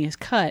instantaneous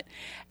cut.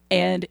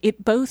 And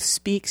it both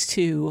speaks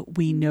to,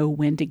 we know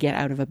when to get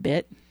out of a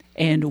bit,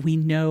 and we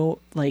know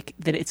like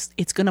that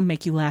it's going to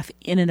make you laugh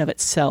in and of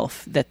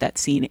itself that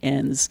scene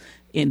ends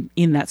in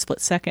that split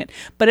second.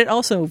 But it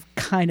also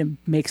kind of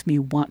makes me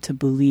want to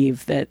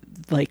believe that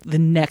like the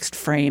next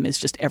frame is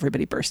just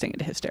everybody bursting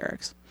into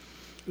hysterics.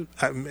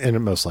 And it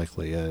most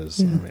likely is.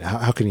 I mean,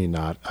 how can you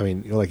not? I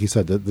mean, like you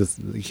said,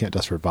 You Can't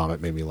Dust for Vomit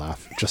made me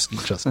laugh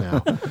just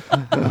now.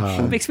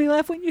 It makes me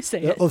laugh when you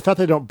say it. Well, the fact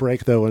they don't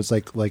break though is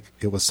like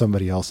it was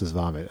somebody else's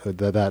vomit.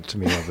 That to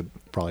me, I would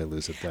probably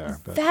lose it there.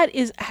 But. That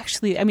is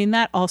actually, I mean,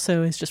 that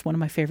also is just one of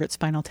my favorite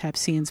Spinal Tap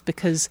scenes,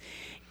 because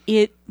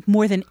it,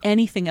 more than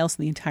anything else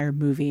in the entire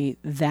movie,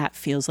 that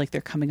feels like they're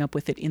coming up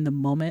with it in the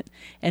moment.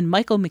 And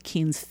Michael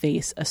McKean's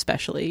face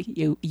especially,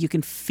 you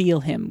can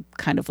feel him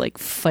kind of like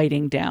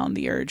fighting down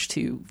the urge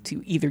to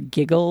either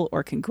giggle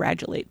or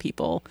congratulate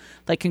people,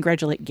 like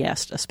congratulate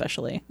Guest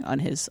especially on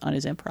his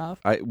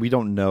improv. We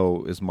don't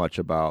know as much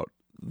about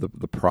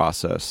the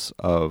process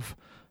of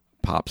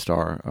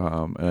Popstar,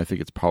 and I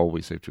think it's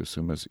probably safe to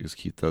assume, as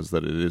Keith does,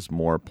 that it is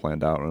more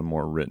planned out and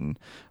more written,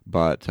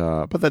 but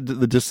that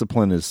the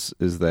discipline is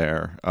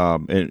there.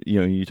 And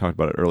you talked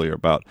about it earlier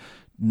about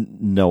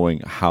knowing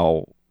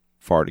how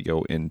far to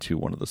go into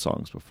one of the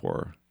songs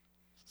before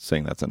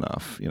saying that's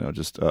enough. You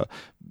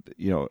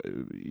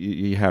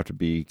have to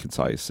be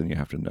concise, and you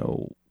have to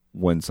know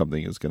when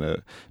something is going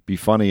to be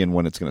funny and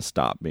when it's going to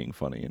stop being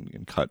funny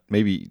and cut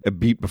maybe a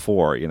beat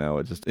before,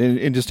 and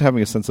just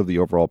having a sense of the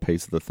overall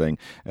pace of the thing.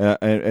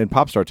 And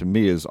Popstar to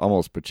me is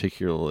almost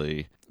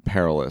particularly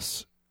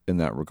perilous in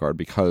that regard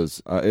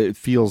because it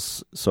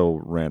feels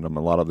so random.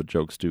 A lot of the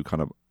jokes do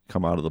kind of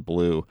come out of the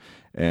blue,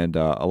 and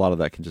a lot of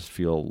that can just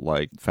feel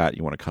like fat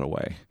you want to cut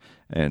away.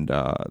 And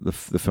the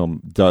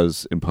film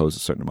does impose a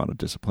certain amount of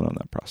discipline on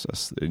that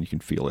process, and you can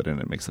feel it, and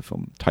it makes the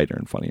film tighter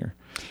and funnier.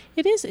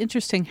 It is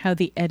interesting how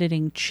the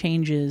editing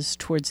changes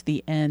towards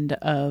the end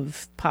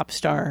of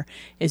Popstar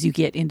as you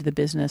get into the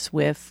business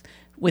with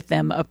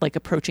them like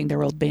approaching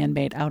their old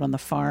bandmate out on the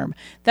farm.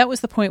 That was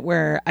the point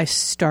where I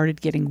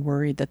started getting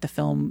worried that the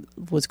film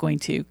was going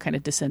to kind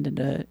of descend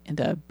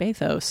into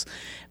bathos,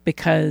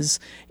 because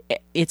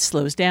it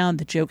slows down,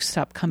 the jokes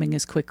stop coming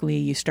as quickly,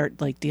 you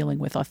start like dealing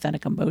with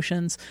authentic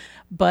emotions.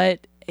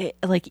 But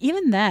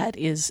even that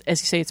is,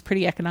 as you say, it's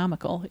pretty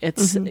economical.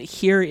 It's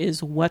here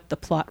is what the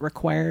plot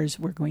requires.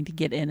 We're going to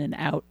get in and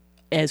out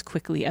as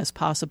quickly as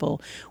possible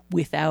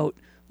without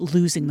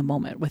losing the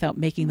moment, without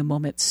making the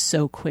moment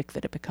so quick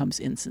that it becomes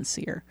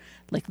insincere.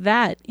 Like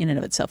that in and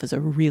of itself is a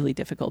really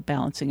difficult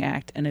balancing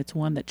act, and it's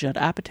one that Judd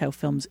Apatow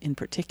films in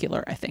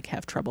particular I think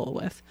have trouble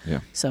with. Yeah.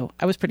 So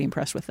I was pretty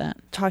impressed with that.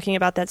 Talking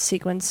about that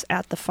sequence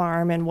at the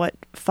farm and what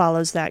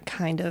follows that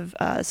kind of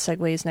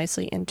segues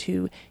nicely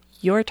into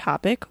your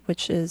topic,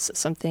 which is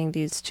something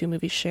these two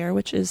movies share,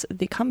 which is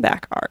the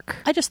comeback arc.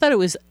 I just thought it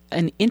was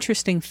an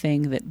interesting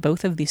thing that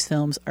both of these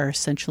films are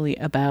essentially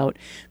about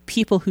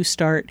people who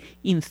start,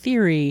 in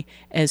theory,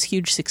 as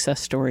huge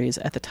success stories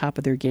at the top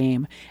of their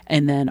game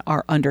and then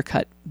are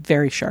undercut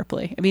very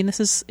sharply. I mean,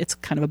 it's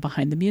kind of a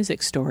behind the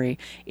music story.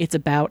 It's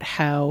about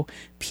how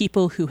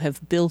people who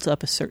have built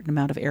up a certain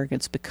amount of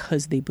arrogance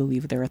because they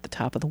believe they're at the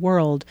top of the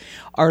world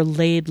are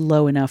laid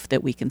low enough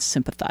that we can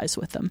sympathize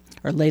with them,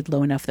 or laid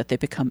low enough that they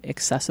become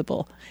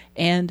accessible.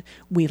 And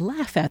we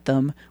laugh at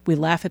them. We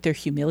laugh at their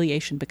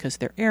humiliation because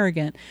they're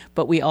arrogant,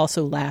 but we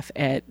also laugh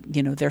at,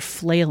 their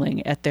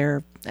flailing, at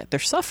their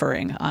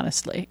suffering,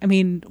 honestly. I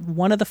mean,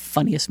 one of the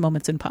funniest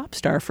moments in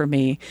Popstar for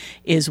me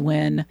is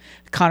when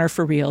Connor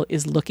for real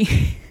is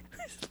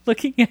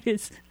looking at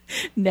his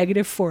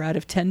 -4 out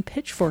of 10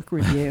 Pitchfork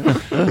review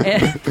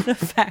and the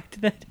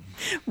fact that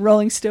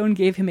Rolling Stone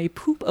gave him a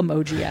poop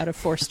emoji out of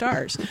 4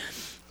 stars.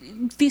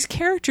 These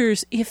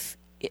characters,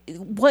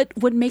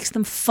 what makes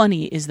them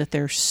funny is that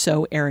they're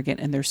so arrogant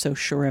and they're so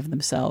sure of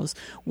themselves.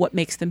 What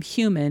makes them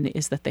human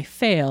is that they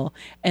fail,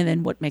 and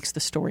then what makes the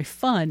story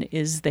fun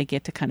is they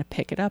get to kind of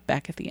pick it up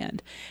back at the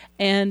end.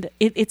 And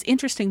it's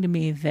interesting to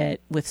me that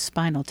with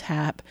Spinal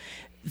Tap,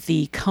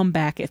 the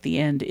comeback at the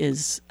end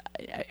is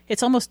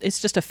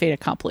it's just a fait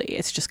accompli.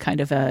 It's just kind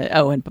of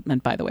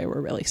and by the way,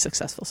 we're really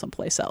successful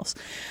someplace else.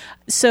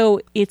 So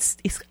it's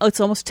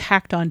almost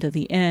tacked on to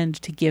the end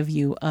to give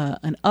you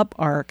an up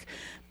arc,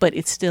 but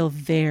it's still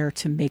there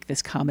to make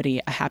this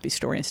comedy a happy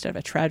story instead of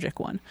a tragic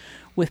one.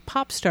 With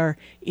Popstar,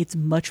 it's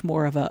much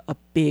more of a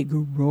big,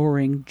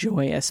 roaring,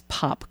 joyous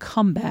pop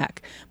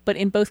comeback. But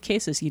in both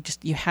cases,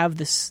 you have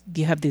this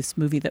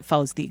movie that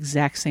follows the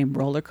exact same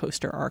roller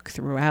coaster arc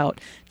throughout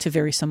to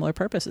very similar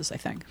purposes, I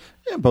think.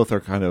 Yeah,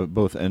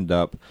 both end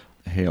up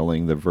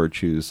hailing the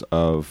virtues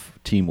of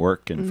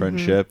teamwork and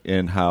friendship,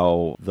 and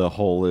how the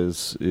whole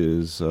is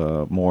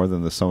more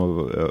than the sum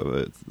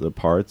of the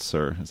parts,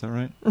 or is that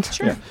right?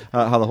 Sure. Yeah.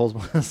 How the whole's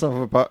more than the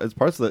sum of its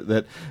parts.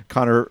 That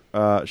Connor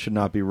should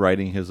not be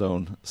writing his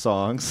own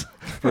songs,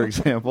 for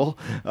example,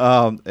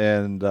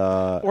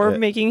 or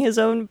making his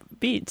own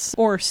beats,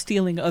 or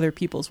stealing other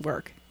people's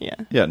work.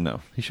 Yeah,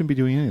 no, he shouldn't be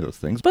doing any of those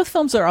things. Both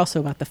films are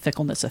also about the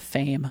fickleness of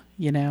fame,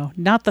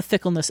 not the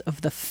fickleness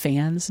of the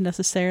fans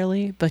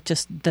necessarily, but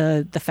just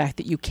the fact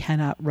that you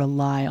cannot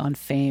rely on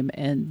fame,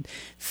 and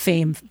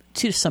fame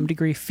to some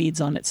degree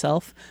feeds on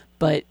itself,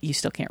 but you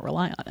still can't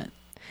rely on it.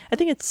 I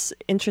think it's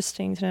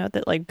interesting to note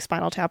that like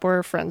Spinal Tap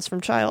were friends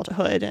from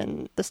childhood,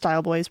 and the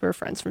Style Boys were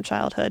friends from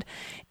childhood.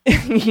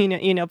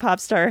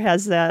 Popstar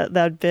has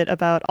that bit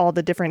about all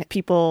the different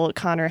people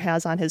Connor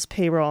has on his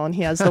payroll, and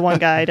he has the one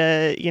guy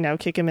to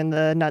kick him in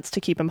the nuts to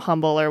keep him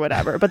humble or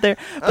whatever. But with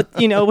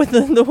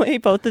the way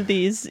both of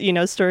these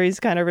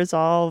stories kind of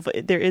resolve,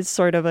 there is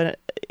sort of an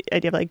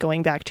idea of like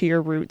going back to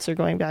your roots, or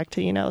going back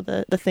to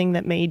the thing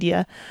that made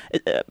you,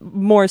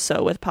 more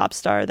so with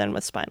Popstar than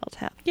with Spinal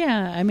Tap.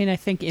 Yeah, I mean, I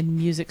think in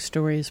music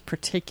stories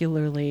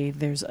particularly,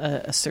 there's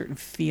a certain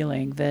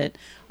feeling that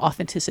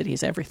authenticity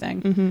is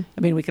everything.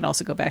 I mean, we can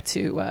also go back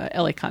to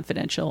LA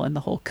Confidential and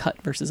the whole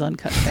cut versus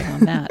uncut thing on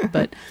that.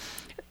 But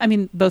I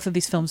mean, both of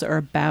these films are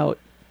about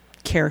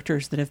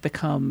characters that have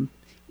become,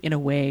 in a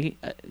way,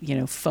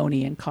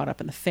 phony and caught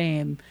up in the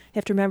fame. You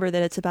have to remember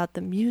that it's about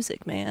the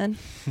music, man.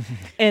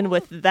 And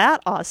with that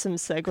awesome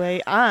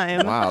segue,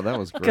 wow, that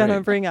was great.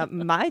 Gonna bring up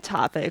my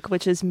topic,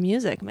 which is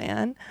Music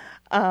Man.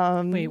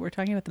 Wait, we're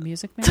talking about The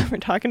Music Man? We're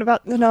talking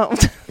about no.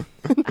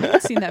 I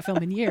haven't seen that film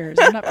in years.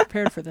 I'm not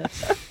prepared for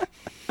this.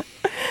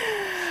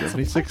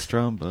 76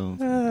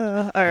 trombones.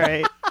 All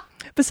right.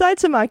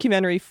 Besides the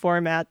mockumentary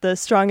format, the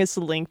strongest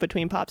link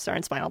between Popstar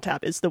and Spinal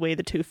Tap is the way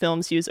the two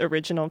films use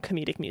original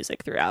comedic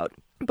music throughout.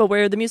 But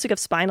where the music of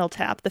Spinal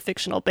Tap, the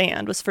fictional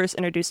band, was first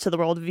introduced to the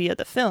world via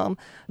the film,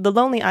 The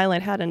Lonely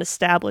Island had an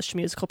established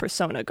musical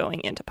persona going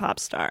into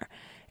Popstar.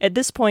 At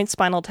this point,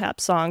 Spinal Tap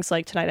songs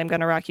like Tonight I'm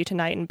Gonna Rock You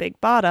Tonight and Big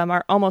Bottom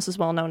are almost as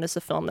well known as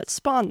the film that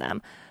spawned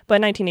them. But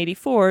in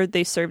 1984,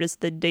 they served as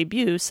the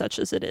debut, such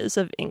as it is,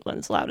 of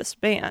England's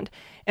loudest band,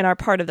 and are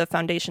part of the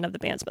foundation of the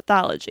band's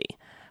mythology.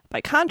 By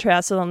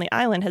contrast, The Lonely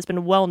Island has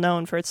been well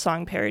known for its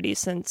song parodies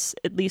since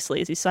at least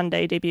Lazy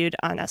Sunday debuted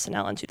on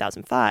SNL in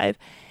 2005,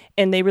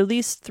 and they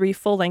released 3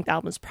 full-length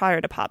albums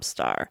prior to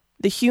Popstar.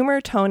 The humor,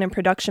 tone, and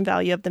production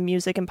value of the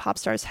music in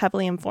Popstar is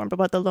heavily informed by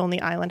what The Lonely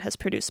Island has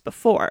produced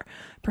before,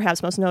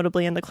 perhaps most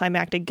notably in the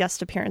climactic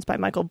guest appearance by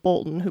Michael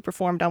Bolton, who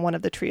performed on one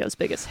of the trio's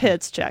biggest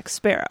hits, Jack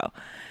Sparrow.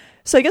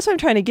 So I guess what I'm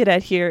trying to get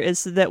at here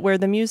is that where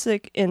the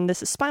music in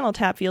This Is Spinal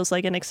Tap feels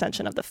like an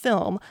extension of the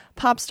film,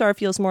 Popstar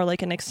feels more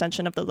like an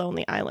extension of The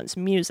Lonely Island's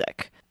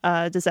music.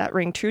 Does that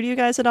ring true to you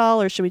guys at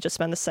all, or should we just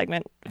spend this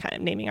segment kind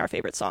of naming our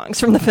favorite songs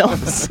from the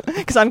films?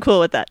 Because I'm cool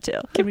with that too.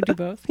 Can we do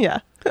both? Yeah.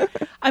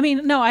 I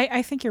mean, no,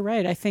 I think you're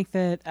right. I think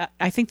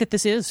that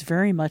this is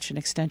very much an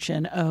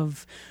extension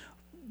of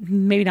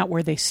maybe not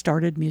where they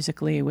started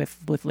musically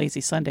with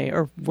Lazy Sunday,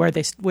 or where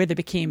they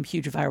became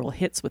huge viral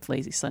hits with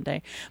Lazy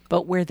Sunday,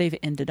 but where they've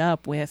ended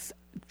up with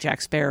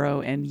Jack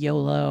Sparrow and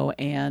YOLO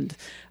and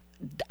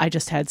I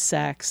Just Had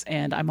Sex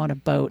and I'm on a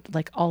Boat,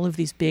 like all of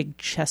these big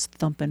chest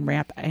thumping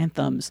rap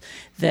anthems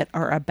that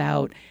are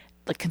about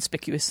like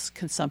conspicuous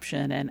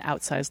consumption and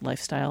outsized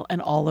lifestyle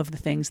and all of the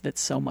things that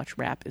so much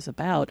rap is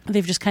about.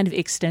 They've just kind of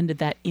extended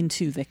that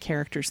into the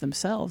characters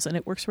themselves, and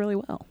it works really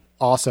well.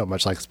 Also,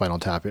 much like Spinal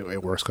Tap,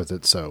 it works because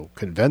it's so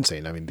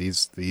convincing. I mean,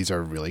 these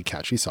are really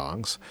catchy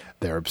songs.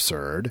 They're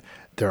absurd.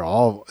 They're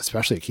all,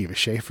 especially Akiva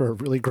Schaffer,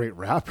 really great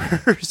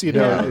rappers. You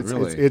know, yeah,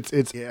 really.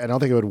 It's. I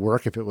don't think it would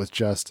work if it was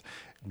just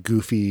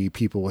goofy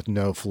people with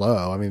no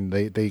flow. I mean,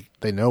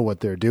 they know what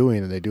they're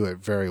doing and they do it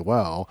very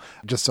well.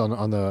 Just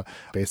on the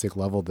basic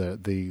level,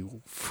 the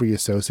free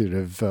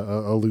associative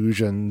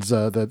allusions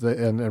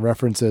and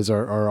references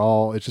are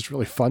all. It's just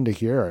really fun to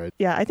hear.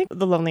 Yeah, I think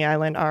The Lonely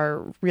Island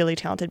are really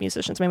talented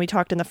musicians. I mean, we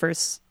talked in the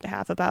first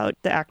half about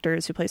the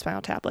actors who play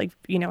Spinal Tap, like,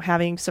 you know,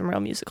 having some real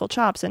musical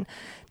chops, and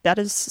that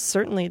is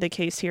certainly the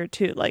case here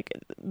too. Like,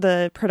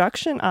 the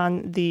production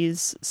on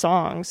these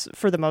songs,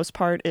 for the most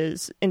part,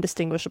 is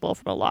indistinguishable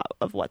from a lot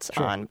of what's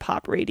on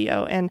pop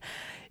radio. And,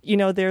 you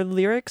know, their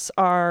lyrics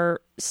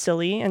are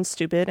silly and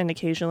stupid and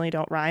occasionally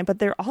don't rhyme, but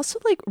they're also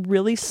like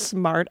really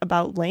smart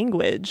about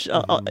language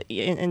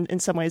in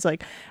some ways.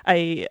 Like,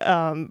 I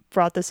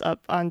brought this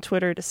up on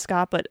Twitter to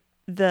Scott, but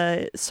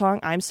the song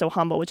I'm So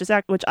Humble, which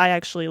I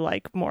actually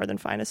like more than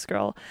Finest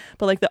Girl,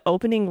 but like the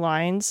opening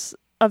lines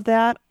of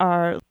that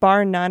are,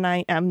 bar none,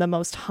 I am the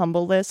most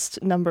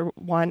humblest, number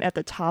one at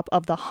the top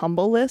of the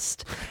humble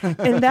list.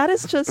 And that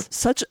is just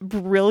such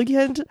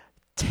brilliant,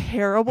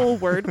 terrible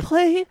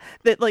wordplay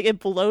that like it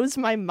blows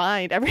my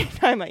mind every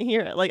time I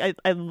hear it. Like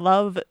I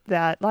love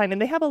that line,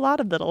 and they have a lot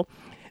of little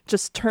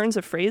just turns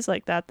of phrase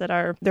like that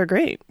they're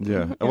great.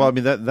 Yeah. Well, I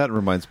mean, that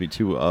reminds me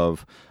too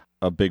of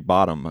a Big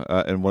Bottom,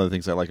 and one of the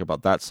things I like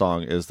about that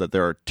song is that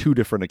there are 2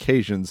 different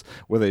occasions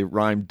where they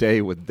rhyme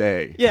day with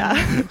day.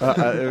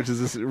 Yeah, which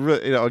is this,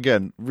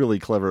 again, really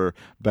clever,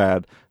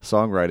 bad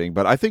songwriting.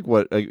 But I think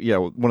one of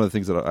the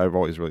things that I've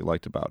always really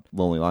liked about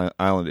Lonely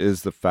Island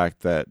is the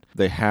fact that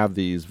they have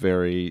these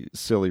very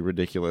silly,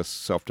 ridiculous,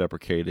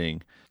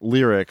 self-deprecating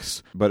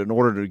lyrics, but in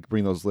order to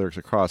bring those lyrics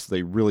across,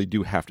 they really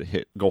do have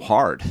to go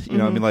hard. You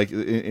know, I mean, like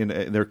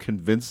they're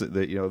convinced that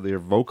they're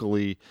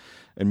vocally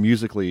and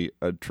musically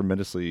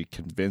tremendously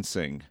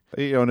convincing,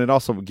 and it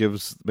also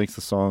makes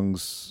the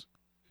songs,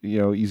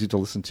 easy to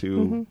listen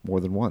to more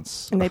than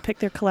once. And they pick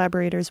their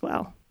collaborators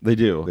well. They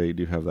do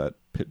have that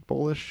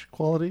Pitbull-ish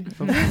quality of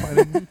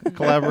finding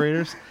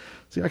collaborators.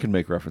 See, I can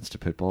make reference to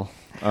Pitbull.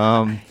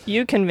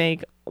 You can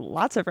make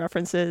lots of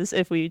references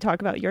if we talk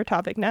about your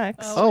topic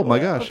next. Oh my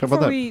gosh, how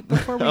about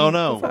that? Oh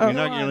no, you're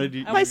not going to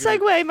do my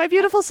segue, my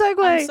beautiful segue.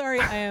 I'm sorry,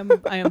 I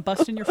am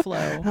busting your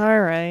flow.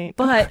 All right,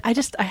 but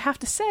I have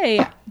to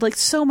say, like,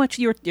 so much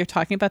you're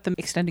talking about them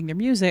extending their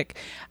music.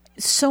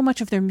 So much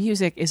of their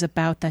music is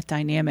about that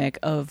dynamic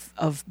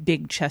of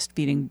big chest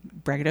beating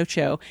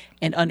braggadocio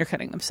and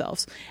undercutting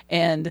themselves.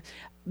 And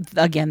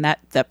again,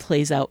 that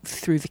plays out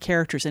through the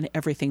characters and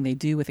everything they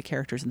do with the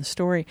characters in the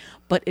story,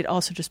 but it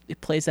also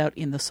it plays out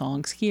in the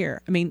songs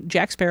here. I mean,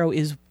 Jack Sparrow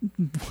is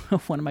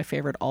one of my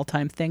favorite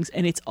all-time things,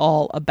 and it's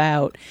all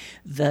about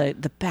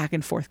the back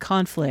and forth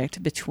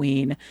conflict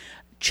between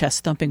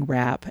chest-thumping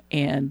rap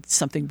and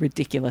something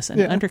ridiculous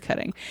and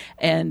undercutting.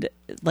 And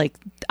like,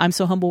 I'm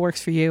So Humble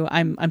works for you.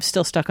 I'm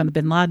still stuck on the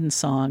Bin Laden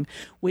song,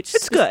 which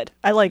it's good.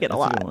 I like it a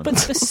lot. But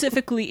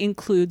specifically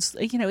includes,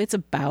 it's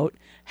about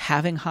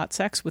having hot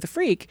sex with a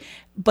freak,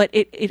 but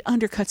it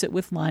undercuts it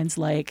with lines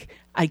like,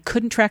 I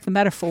couldn't track the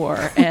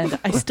metaphor and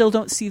I still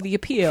don't see the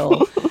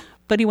appeal,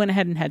 but he went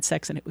ahead and had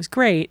sex and it was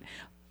great.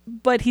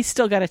 but he's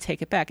still got to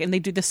take it back. And they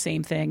do the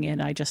same thing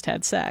in I Just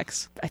Had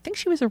Sex. I think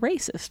she was a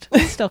racist.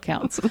 It still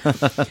counts.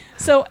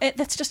 So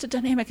that's just a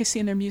dynamic I see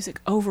in their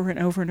music over and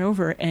over and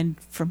over. And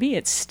for me,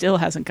 it still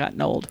hasn't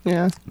gotten old.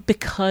 Yeah.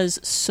 Because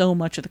so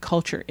much of the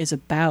culture is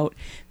about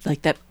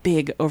like that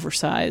big,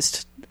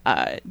 oversized,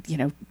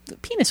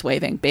 penis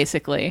waving,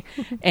 basically.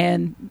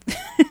 And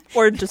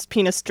or just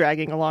penis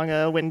dragging along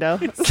a window.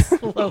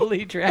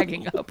 Slowly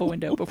dragging up a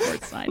window before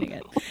signing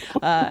it.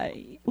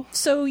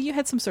 So you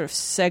had some sort of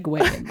segue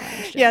in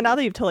mind. Yeah, now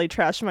that you've totally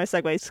trashed my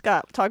segue,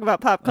 Scott, talk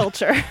about pop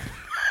culture.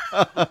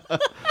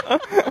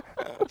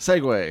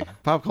 Segue,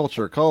 pop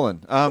culture, :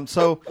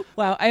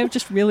 Wow, I have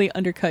just really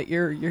undercut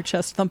your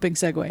chest thumping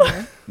segue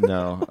here.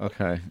 No,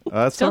 okay.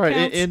 That's all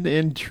right.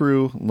 In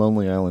true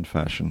Lonely Island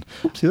fashion.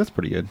 See, that's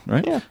pretty good,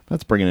 right? Yeah.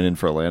 That's bringing it in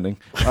for a landing.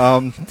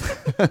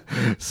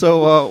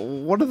 So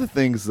one of the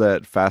things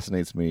that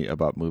fascinates me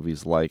about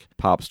movies like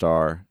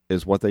Popstar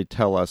is what they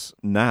tell us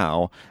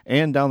now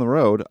and down the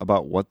road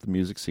about what the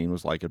music scene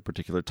was like at a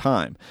particular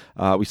time.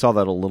 We saw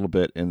that a little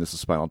bit in This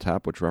is Spinal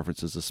Tap, which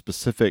references a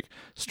specific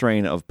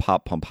strain of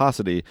pop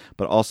pomposity,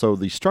 but also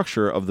the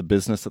structure of the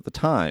business at the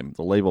time,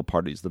 the label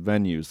parties, the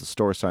venues, the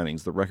store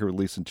signings, the record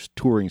release and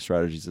touring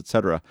strategies,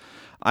 etc.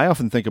 I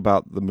often think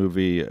about the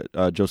movie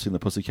Josie and the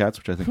Pussycats,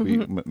 which I think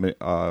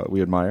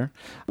we admire,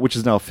 which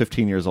is now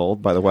 15 years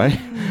old, by the way,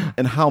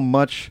 and how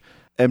much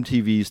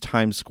MTV's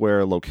Times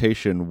Square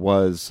location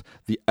was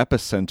the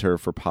epicenter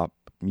for pop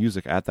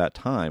music at that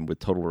time, with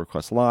Total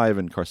Request Live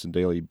and Carson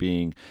Daly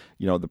being,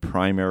 the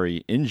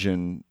primary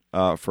engine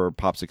for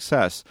pop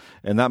success.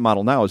 And that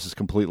model now is just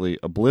completely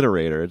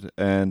obliterated.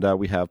 And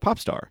we have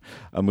Popstar,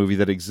 a movie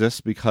that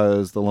exists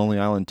because The Lonely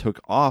Island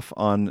took off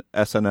on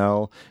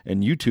SNL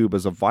and YouTube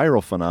as a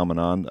viral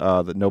phenomenon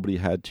that nobody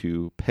had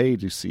to pay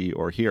to see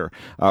or hear,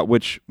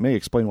 which may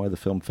explain why the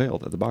film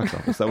failed at the box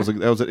office. That was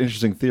an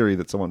interesting theory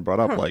that someone brought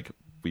up, like,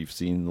 we've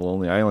seen the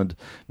Lonely Island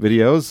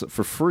videos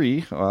for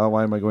free.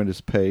 Why am I going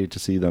to pay to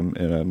see them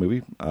in a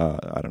movie?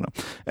 I don't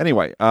know.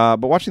 Anyway,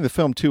 but watching the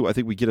film, too, I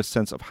think we get a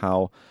sense of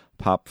how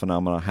pop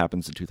phenomena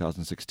happens in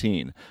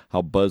 2016,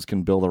 how buzz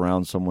can build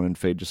around someone and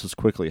fade just as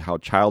quickly, how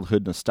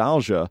childhood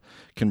nostalgia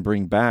can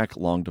bring back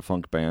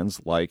long-defunct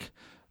bands like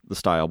the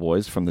Style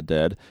Boys from the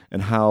Dead,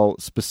 and how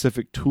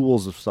specific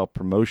tools of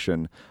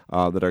self-promotion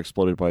that are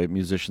exploited by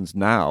musicians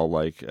now,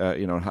 like,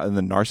 and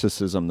the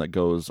narcissism that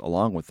goes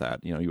along with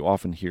that. You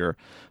often hear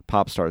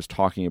pop stars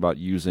talking about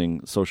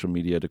using social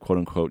media to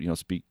quote-unquote,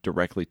 speak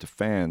directly to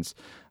fans,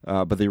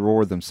 but they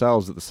reward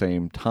themselves at the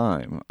same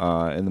time.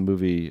 In the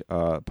movie,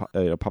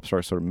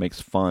 Popstar sort of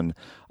makes fun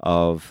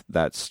of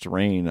that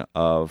strain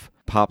of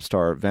pop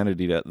star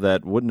vanity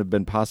that wouldn't have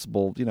been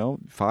possible,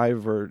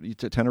 5 or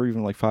 10 or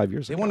even like 5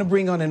 years ago. They want to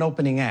bring on an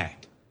opening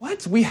act.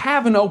 What? We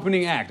have an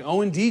opening act,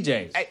 Owen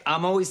DJs. Hey,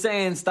 I'm always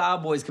saying Style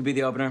Boys could be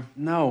the opener.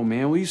 No,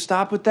 man, will you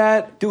stop with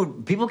that?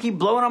 Dude, people keep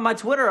blowing up my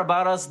Twitter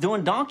about us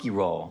doing Donkey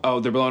Roll. Oh,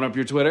 they're blowing up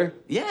your Twitter?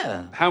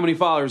 Yeah. How many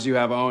followers do you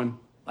have, Owen?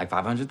 Like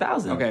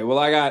 500,000. Okay, well,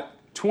 I got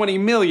 20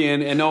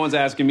 million, and no one's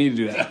asking me to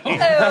do that.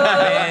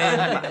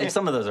 Man,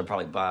 some of those are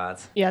probably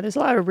bots. Yeah, there's a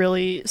lot of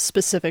really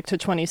specific to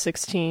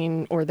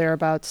 2016 or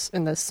thereabouts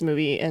in this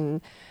movie,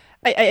 and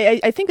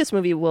I think this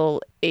movie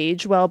will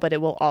age well, but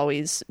it will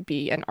always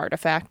be an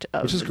artifact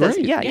of... Which is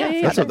great. Yeah.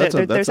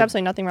 There's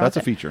absolutely nothing wrong with it. That's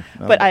a feature.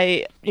 But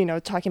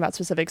talking about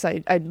specifics,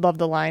 I love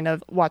the line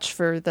of watch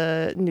for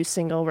the new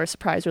single. We're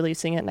surprise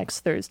releasing it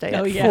next Thursday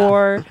at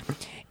 4.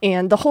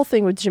 And the whole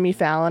thing with Jimmy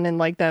Fallon and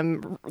like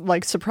them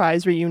like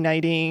surprise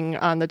reuniting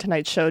on the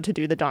Tonight Show to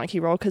do the donkey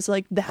roll, because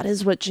like that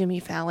is what Jimmy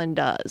Fallon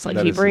does. Like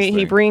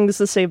he brings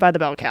the Saved by the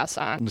Bell cast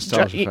on.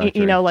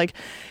 Like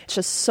it's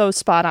just so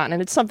spot on,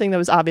 and it's something that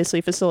was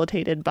obviously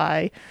facilitated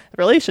by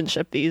the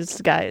relationship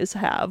these guys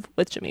have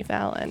with Jimmy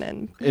Fallon.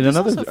 And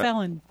also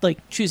Fallon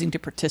like choosing to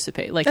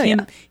participate, like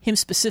him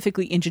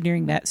specifically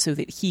engineering that so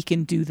that he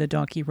can do the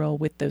donkey roll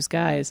with those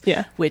guys.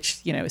 Yeah,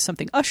 which is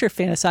something Usher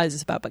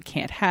fantasizes about but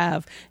can't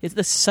have.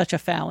 It's such a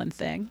Fallon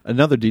thing.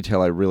 Another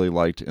detail I really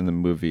liked in the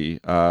movie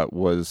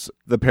was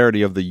the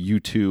parody of the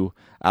U2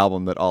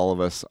 album that all of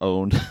us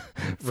owned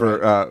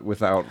for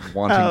without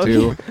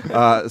wanting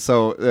to.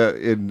 So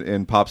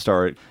in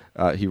Popstar,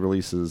 he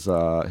releases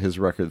his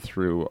record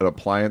through an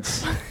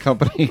appliance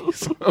company.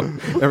 So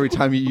every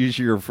time you use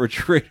your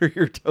refrigerator,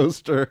 your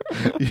toaster,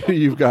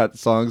 you've got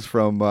songs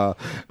from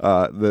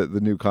the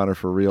new Connor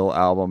for Real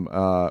album,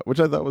 which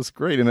I thought was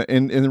great.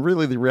 And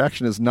really the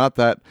reaction is not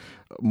that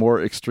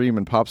more extreme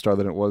in Popstar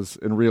than it was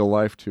in real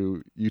life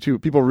to U2.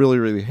 People really,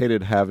 really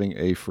hated having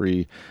a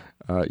free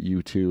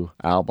U2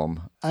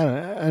 album.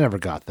 I never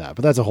got that,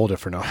 but that's a whole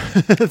different.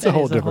 It's a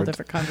whole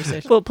different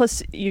conversation. Well,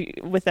 plus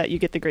with that you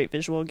get the great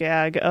visual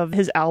gag of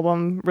his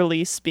album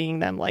release being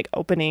them like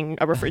opening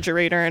a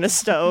refrigerator and a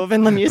stove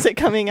and the music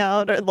coming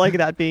out, or like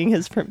that being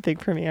his big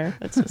premiere.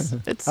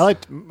 It's. I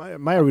liked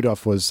Maya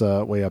Rudolph was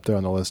way up there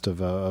on the list of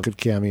good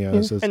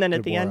cameos. And then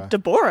at the end,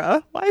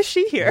 Deborah, why is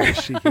she here?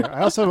 I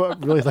also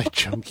really like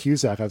Joan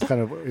Cusack. I was kind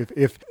of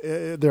if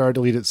there are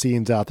deleted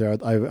scenes out there,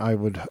 I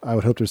would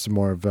hope there's some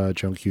more of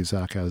Joan Cusack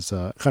back as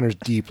Connor's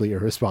deeply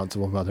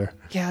irresponsible mother.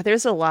 Yeah,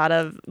 there's a lot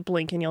of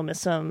blink and you'll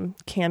miss him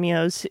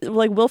cameos.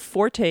 Like Will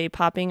Forte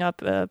popping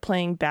up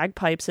playing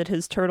bagpipes at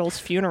his turtle's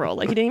funeral.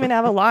 Like he didn't even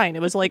have a line.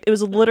 It was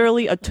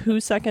literally a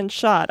 2-second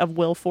shot of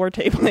Will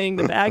Forte playing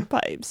the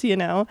bagpipes, you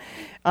know?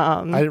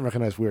 I didn't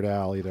recognize Weird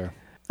Al either.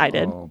 I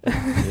did. Oh,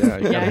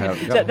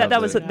 yeah,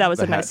 that was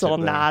a nice little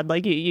nod.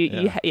 Like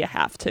you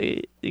have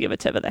to give a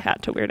tip of the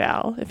hat to Weird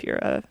Al if you're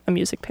a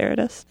music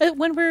parodist.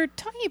 When we're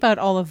talking about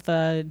all of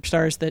the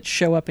stars that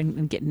show up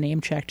and get name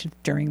checked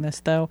during this,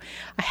 though,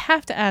 I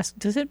have to ask: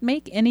 does it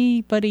make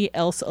anybody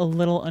else a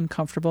little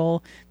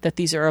uncomfortable that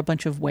these are a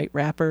bunch of white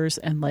rappers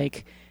and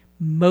like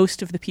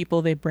most of the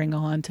people they bring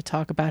on to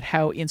talk about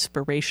how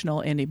inspirational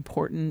and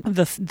important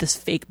this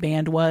fake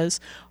band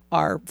was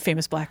are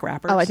famous black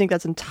rappers? Oh, I think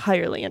that's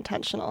entirely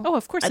intentional. Oh,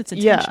 of course it's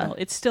intentional.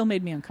 It still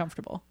made me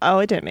uncomfortable. Oh,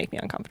 it didn't make me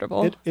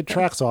uncomfortable. It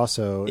tracks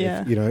also.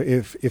 Yeah.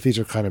 If these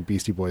are kind of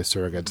Beastie Boys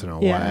surrogates in a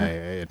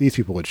way, these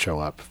people would show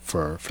up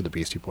for the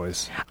Beastie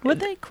Boys. Would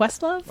they?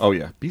 Questlove? Oh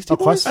yeah, Beastie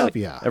Boys. Questlove,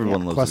 yeah.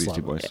 Everyone loves the Questlove.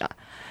 Beastie Boys. Yeah.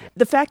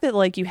 The fact that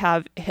like you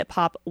have hip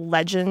hop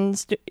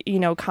legends,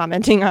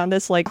 commenting on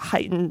this like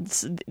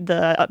heightens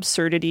the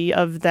absurdity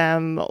of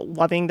them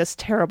loving this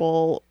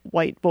terrible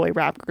white boy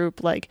rap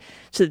group, like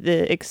to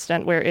the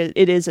extent where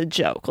it is a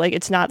joke. Like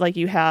it's not like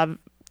you have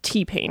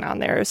T-Pain on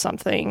there or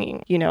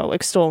something,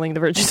 extolling the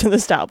virtues of the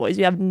Style Boys.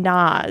 You have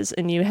Nas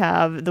and you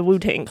have the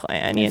Wu-Tang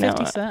Clan, and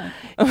 50 Cent.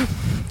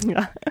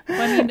 Yeah.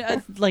 Well, I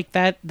mean, like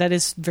that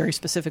is very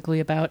specifically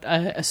about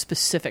a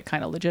specific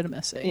kind of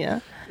legitimacy. Yeah.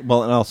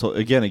 Well, and also,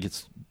 again, it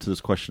gets to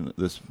this question,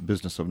 this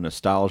business of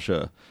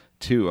nostalgia,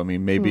 too. I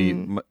mean,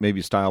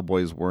 maybe Style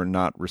Boys were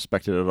not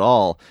respected at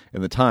all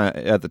at the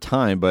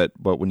time, but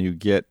when you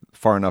get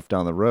far enough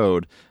down the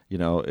road,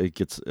 it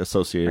gets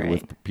associated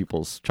with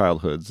people's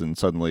childhoods, and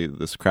suddenly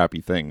this crappy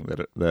thing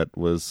that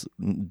was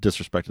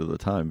disrespected at the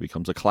time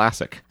becomes a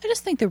classic. I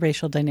just think the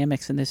racial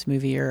dynamics in this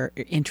movie are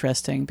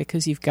interesting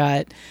because you've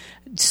got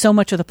so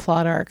much of the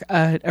plot arc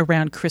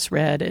around Chris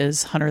Redd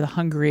as Hunter the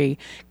Hungry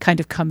kind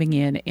of coming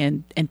in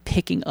and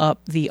picking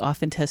up the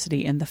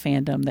authenticity and the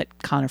fandom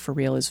that Connor for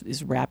Real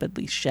is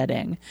rapidly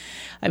shedding.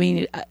 I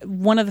mean,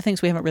 one of the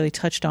things we haven't really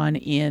touched on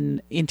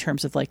in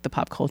terms of like the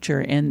pop culture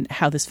and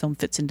how this film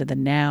fits into the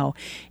now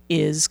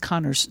is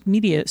Connor's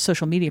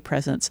social media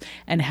presence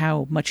and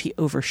how much he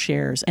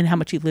overshares and how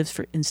much he lives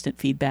for instant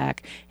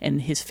feedback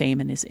and his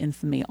fame and his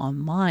infamy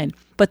online.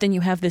 But then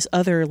you have this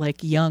other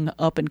like young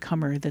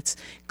up-and-comer that's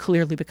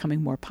clearly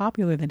becoming more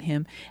popular than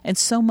him, and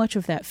so much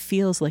of that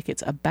feels like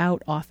it's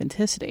about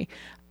authenticity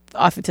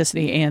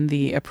and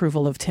the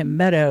approval of Tim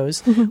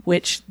Meadows,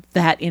 which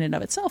that in and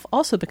of itself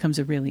also becomes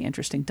a really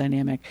interesting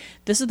dynamic.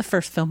 This is the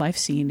first film I've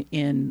seen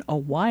in a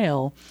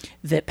while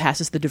that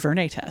passes the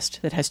DuVernay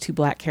test, that has two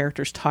black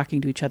characters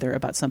talking to each other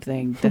about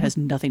something that has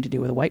nothing to do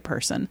with a white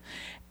person.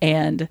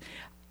 And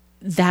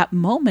that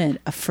moment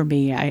for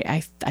me,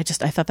 I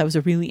thought that was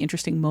a really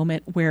interesting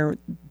moment where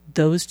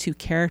those two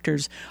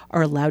characters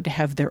are allowed to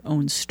have their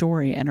own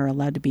story and are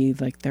allowed to be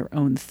like their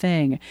own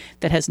thing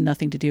that has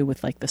nothing to do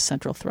with like the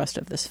central thrust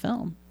of this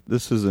film.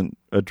 This doesn't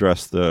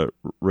address the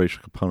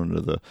racial component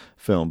of the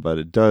film, but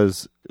it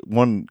does.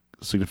 One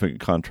significant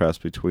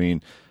contrast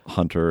between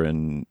Hunter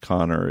and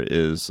Connor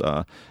is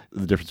the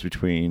difference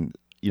between,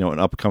 an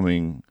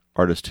upcoming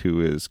artist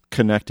who is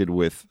connected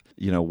with,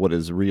 what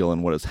is real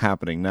and what is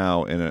happening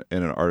now, and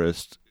an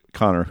artist,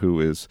 Connor, who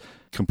is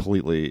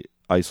completely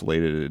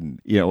isolated and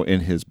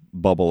in his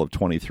bubble of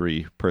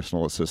 23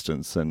 personal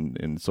assistants and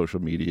in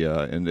social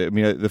media. And I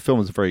mean, the film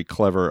is very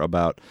clever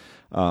about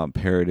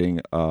parodying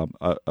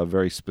a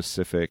very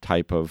specific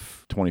type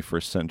of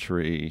 21st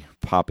century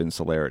pop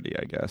insularity,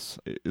 I guess,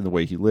 in the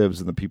way he lives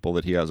and the people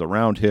that he has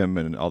around him,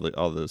 and all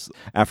this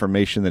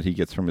affirmation that he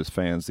gets from his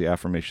fans, the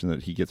affirmation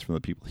that he gets from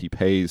the people he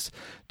pays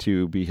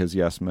to be his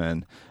yes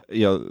men.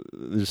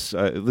 There's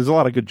a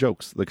lot of good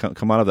jokes that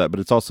come out of that, but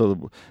it's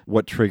also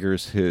what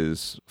triggers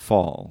his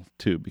fall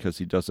too, because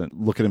he doesn't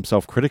look at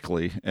himself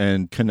critically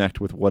and connect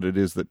with what it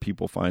is that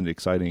people find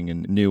exciting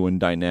and new and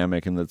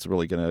dynamic, and that's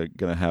really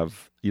gonna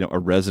have a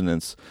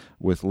resonance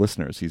with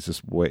listeners. He's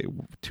just way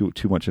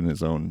too much in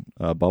his own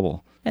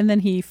bubble. And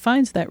then he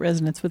finds that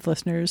resonance with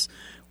listeners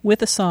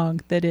with a song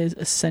that is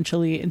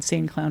essentially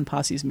Insane Clown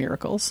Posse's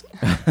Miracles.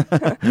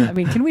 I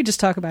mean, can we just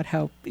talk about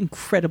how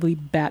incredibly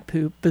bat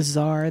poop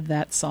bizarre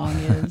that song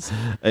is?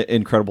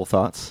 Incredible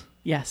Thoughts.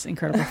 Yes,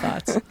 Incredible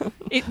Thoughts.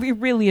 It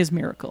really is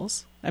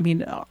Miracles. I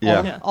mean,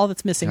 all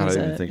that's missing is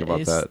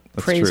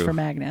praise true. For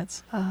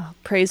magnets. Oh,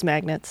 praise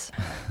magnets.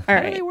 All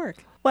right. How do they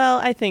work? Well,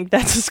 I think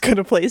that's as good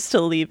a place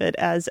to leave it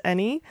as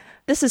any.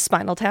 This is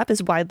Spinal Tap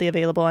is widely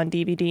available on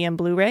DVD and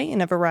Blu-ray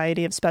in a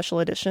variety of special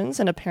editions,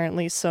 and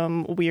apparently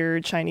some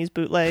weird Chinese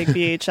bootleg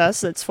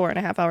VHS that's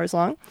 4.5 hours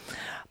long.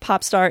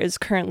 Popstar is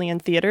currently in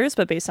theaters,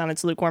 but based on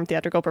its lukewarm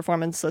theatrical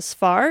performance thus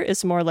far,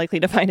 is more likely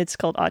to find its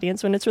cult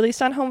audience when it's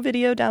released on home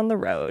video down the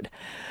road.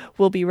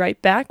 We'll be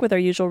right back with our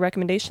usual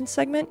recommendation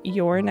segment,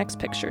 Your Next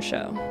Picture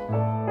Show.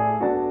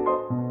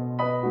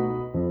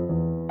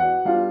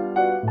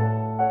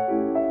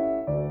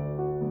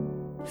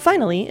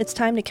 Finally, it's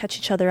time to catch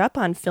each other up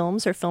on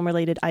films or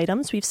film-related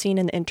items we've seen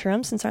in the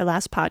interim since our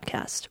last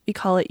podcast. We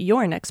call it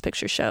Your Next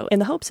Picture Show, in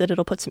the hopes that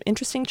it'll put some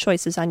interesting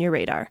choices on your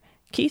radar.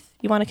 Keith,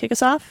 you want to kick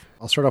us off?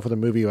 I'll start off with a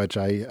movie which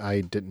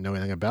I didn't know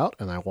anything about,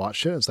 and I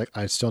watched it. It's like,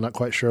 I'm still not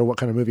quite sure what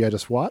kind of movie I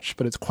just watched,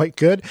 but it's quite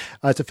good.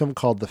 It's a film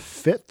called The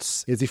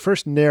Fits. It's the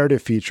first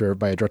narrative feature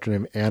by a director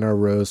named Anna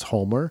Rose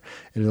Holmer,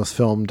 and it was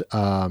filmed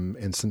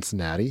in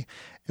Cincinnati.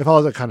 It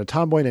follows a kind of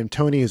tomboy named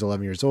Tony, who's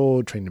 11 years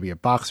old, trained to be a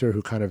boxer,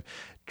 who kind of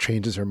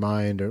changes her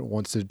mind or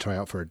wants to try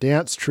out for a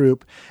dance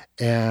troupe,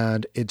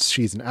 and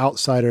she's an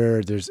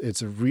outsider.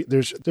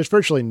 There's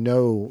virtually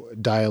no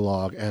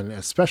dialogue, and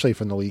especially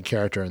from the lead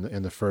character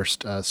in the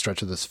first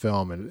stretch of this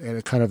film, and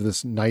it kind of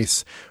this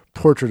nice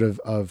portrait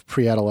of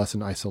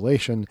pre-adolescent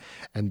isolation,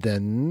 and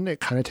then it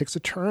kind of takes a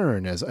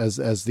turn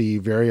as the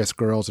various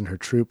girls in her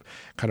troupe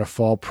kind of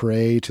fall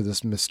prey to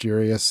this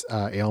mysterious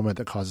ailment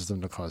that causes them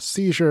to cause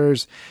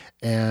seizures,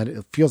 and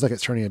it feels like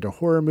it's turning into a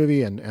horror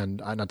movie, and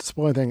not to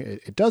spoil anything,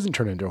 it doesn't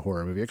turn into a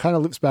horror movie. It kind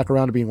of loops back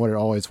around to being what it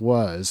always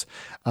was,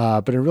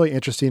 but in a really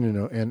interesting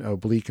and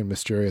oblique and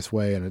mysterious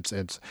way, and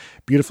it's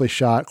beautifully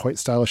shot, quite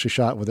stylishly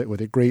shot,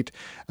 with a great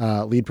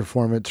lead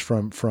performance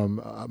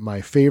from my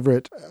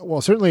favorite,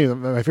 well, certainly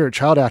my favorite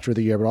child actor of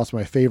the year, but also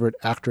my favorite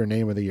actor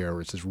name of the year,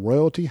 which is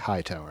Royalty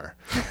Hightower.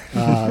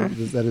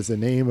 That is the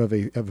name of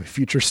a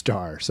future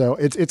star. So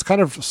it's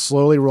kind of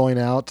slowly rolling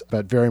out,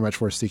 but very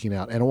much worth seeking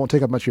out. And it won't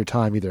take up much of your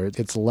time either.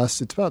 It's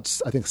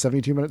about, I think,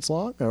 72 minutes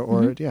long,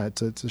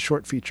 it's a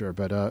short feature,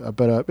 but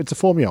it's a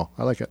full meal.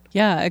 I like it.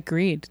 Yeah,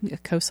 agreed.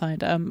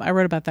 Co-signed. I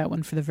wrote about that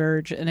one for The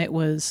Verge, and it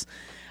was,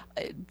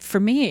 for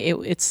me,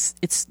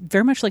 it's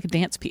very much like a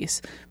dance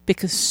piece,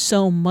 because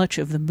so much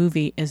of the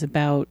movie is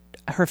about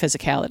her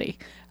physicality,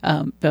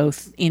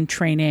 both in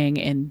training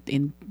and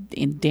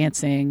in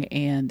dancing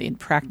and in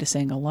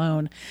practicing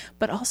alone,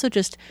 but also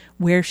just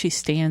where she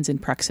stands in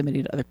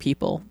proximity to other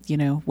people,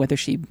 whether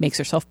she makes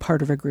herself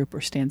part of a group or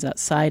stands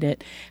outside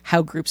it,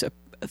 how groups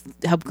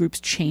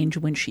change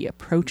when she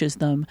approaches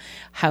them,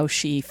 how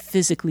she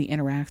physically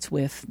interacts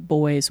with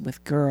boys,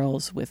 with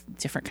girls, with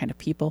different kind of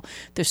people.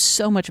 There's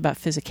so much about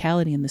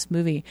physicality in this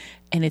movie,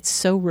 and it's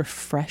so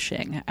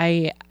refreshing.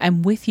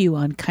 I'm with you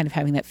on kind of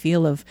having that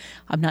feel of,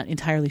 I'm not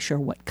entirely sure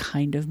what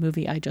kind of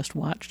movie I just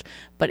watched,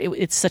 but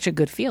it's such a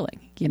good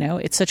feeling.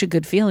 It's such a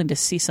good feeling to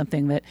see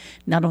something that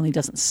not only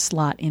doesn't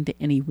slot into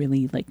any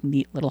really like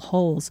neat little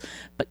holes,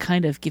 but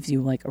kind of gives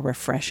you like a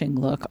refreshing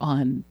look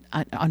on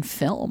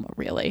film,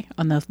 really,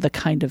 on the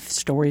kind of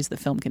stories the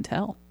film can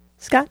tell.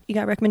 Scott, you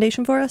got a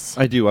recommendation for us?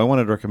 I do. I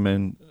wanted to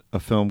recommend a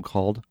film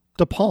called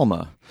De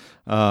Palma.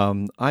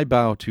 I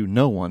bow to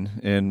no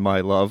one in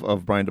my love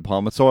of Brian De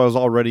Palma, so I was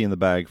already in the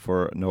bag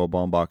for Noah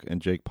Baumbach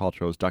and Jake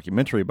Paltrow's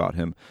documentary about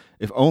him,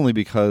 if only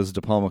because De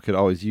Palma could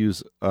always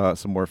use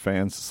some more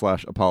fans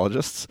 /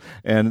 apologists,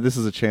 and this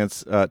is a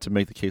chance to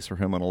make the case for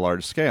him on a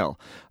large scale.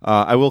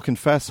 I will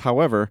confess,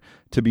 however,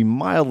 to be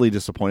mildly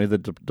disappointed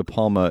that De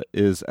Palma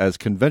is as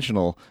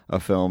conventional a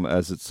film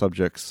as its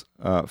subjects'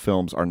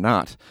 films are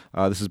not.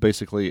 This is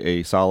basically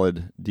a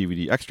solid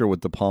DVD extra with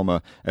De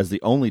Palma as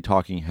the only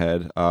talking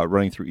head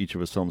running through each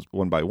of his films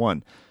one by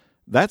one.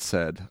 That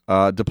said,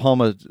 De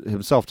Palma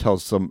himself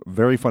tells some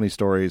very funny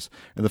stories,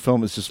 and the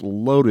film is just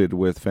loaded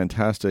with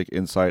fantastic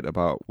insight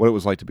about what it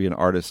was like to be an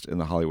artist in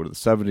the Hollywood of the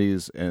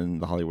 70s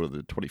and the Hollywood of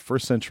the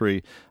 21st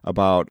century,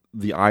 about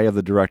the eye of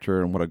the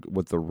director and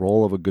what the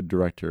role of a good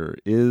director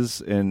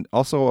is, and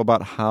also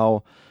about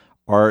how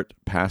art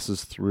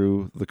passes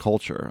through the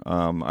culture.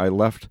 I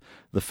left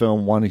the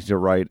film wanting to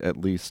write at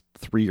least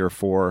 3 or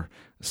 4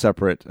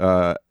 separate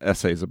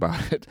essays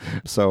about it.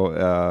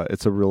 So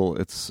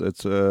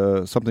it's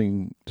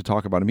something to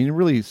talk about. I mean,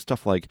 really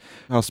stuff like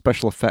how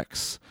special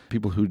effects,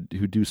 people who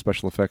do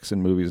special effects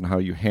in movies and how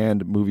you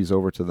hand movies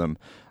over to them,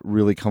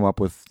 really come up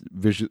with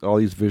all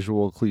these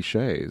visual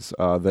cliches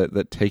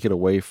that take it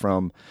away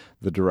from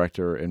the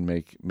director and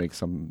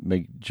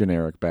make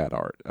generic bad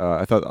art.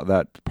 I thought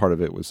that part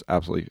of it was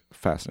absolutely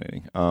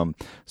fascinating.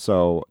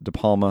 So De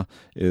Palma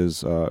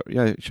is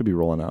it should be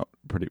rolling out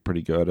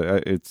pretty good.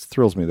 It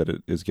thrills me that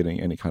it is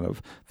getting any kind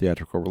of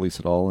theatrical release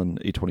at all, and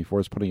A24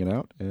 is putting it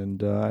out.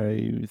 And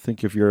I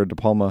think if you're a De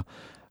Palma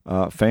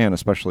fan,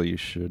 especially, you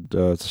should.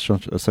 It's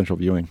essential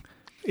viewing.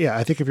 Yeah,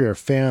 I think if you're a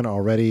fan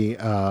already,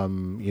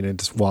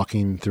 just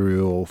walking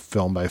through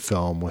film by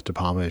film with De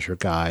Palma as your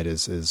guide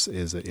is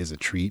a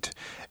treat,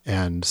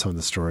 and some of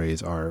the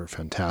stories are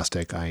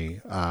fantastic.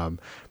 I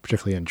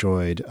particularly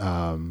enjoyed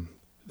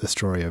the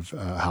story of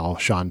how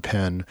Sean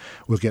Penn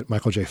would get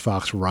Michael J.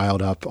 Fox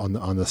riled up on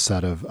the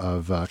set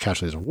of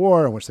Casualties of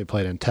War, in which they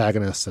played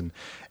antagonists,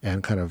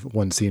 and kind of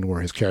one scene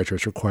where his character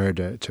is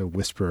required to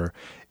whisper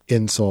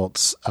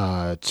insults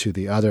to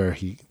the other.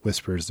 He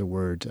whispers the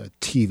word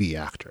TV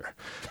actor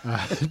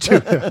to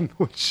him,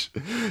 which,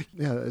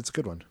 it's a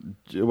good one.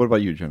 What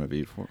about you,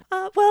 Genevieve?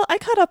 Well, I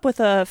caught up with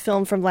a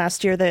film from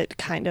last year that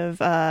kind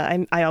of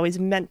I always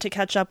meant to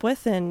catch up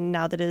with, and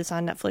now that it is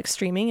on Netflix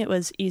streaming, it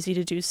was easy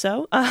to do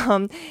so.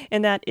 And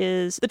that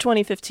is the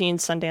 2015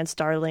 Sundance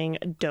darling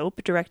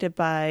Dope, directed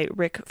by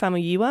Rick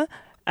Famuyiwa.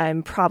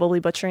 I'm probably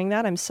butchering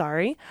that. I'm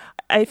sorry.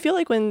 I feel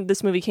like when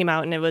this movie came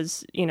out and it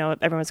was,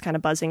 everyone's kind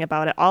of buzzing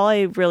about it, all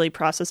I really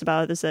processed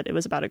about it is that it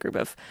was about a group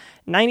of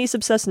 90s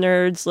obsessed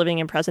nerds living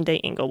in present-day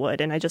Inglewood.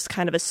 And I just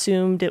kind of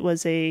assumed it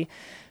was a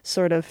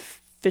sort of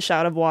fish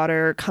out of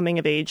water coming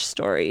of age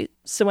story.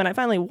 So when I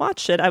finally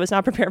watched it, I was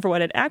not prepared for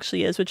what it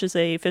actually is, which is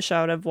a fish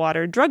out of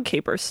water drug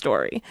caper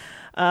story.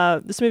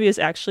 This movie is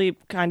actually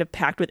kind of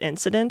packed with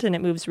incident, and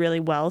it moves really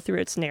well through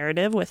its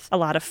narrative with a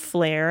lot of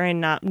flair and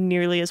not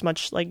nearly as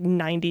much like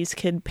 90s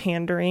kid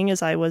pandering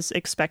as I was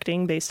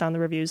expecting based on the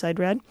reviews I'd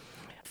read.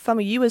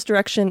 Famuyiwa's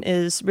direction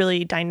is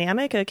really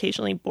dynamic,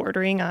 occasionally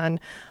bordering on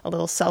a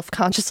little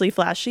self-consciously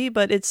flashy,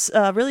 but it's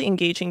a really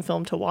engaging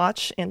film to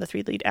watch, and the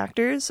three lead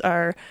actors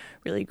are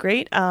really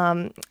great.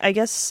 I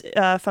guess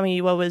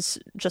Famuyiwa was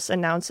just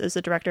announced as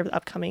the director of the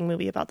upcoming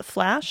movie about The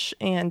Flash,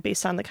 and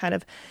based on the kind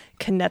of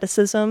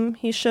kineticism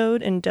he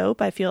showed in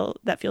Dope, I feel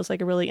that feels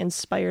like a really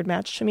inspired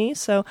match to me.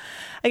 So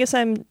I guess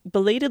I'm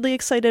belatedly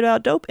excited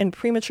about Dope and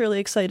prematurely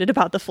excited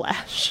about The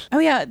Flash. Oh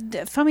yeah,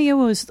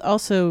 Famuyiwa was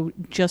also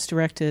just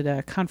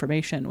directed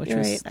Confirmation, which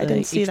was the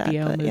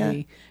HBO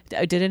movie.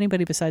 Yeah. Did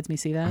anybody besides me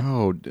see that?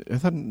 Oh, I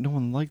thought no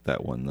one liked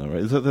that one though,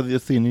 right?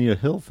 It's the Anita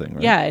Hill thing,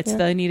 right? Yeah, it's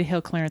the Anita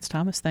Hill, Clarence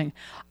Thomas thing.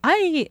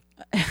 I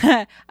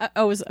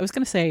was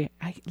going to say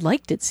I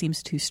liked it.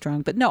 Seems too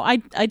strong, but no, I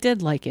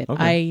did like it.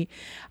 Okay.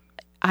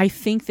 I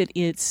think that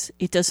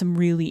it does some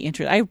really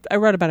interesting. I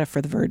wrote about it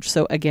for The Verge,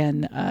 so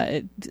again,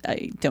 I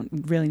don't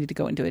really need to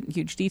go into it in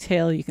huge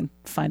detail. You can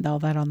find all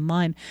that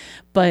online,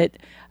 but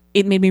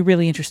it made me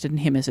really interested in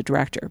him as a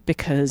director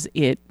because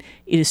it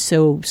is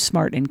so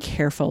smart and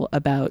careful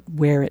about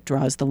where it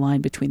draws the line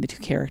between the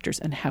two characters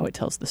and how it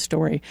tells the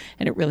story.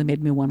 And it really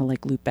made me want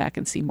to loop back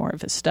and see more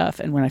of his stuff.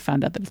 And when I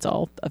found out that it's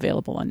all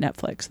available on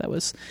Netflix, that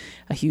was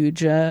a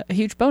huge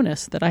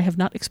bonus that I have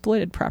not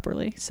exploited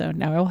properly. So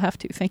now I will have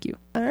to. Thank you.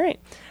 All right.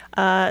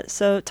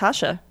 So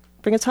Tasha,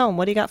 bring us home.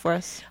 What do you got for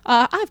us?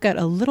 I've got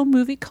a little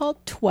movie called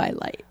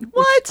Twilight.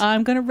 What?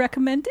 I'm going to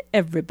recommend to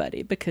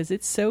everybody because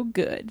it's so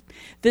good.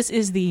 This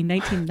is the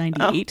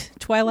 1998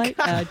 Twilight,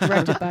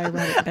 directed by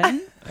Robert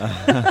Benton.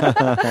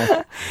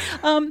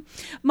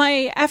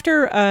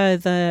 After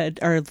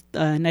our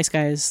Nice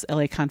Guys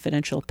LA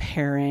Confidential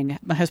pairing,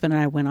 my husband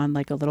and I went on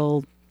a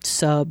little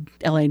sub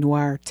LA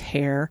Noir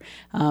tear,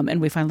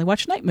 and we finally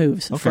watched Night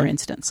Moves, for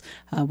instance,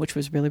 which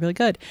was really, really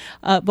good.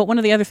 But one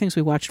of the other things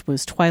we watched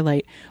was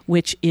Twilight,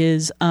 which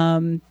is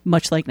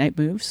much like Night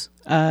Moves.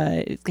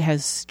 It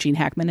has Gene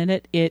Hackman in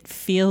it. It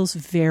feels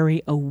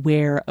very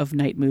aware of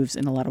Night Moves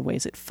in a lot of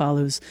ways. It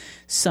follows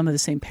some of the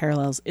same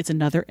parallels. It's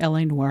another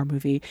LA Noir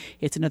movie.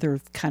 It's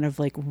another kind of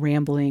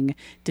rambling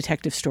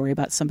detective story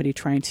about somebody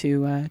trying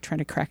to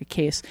crack a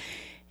case.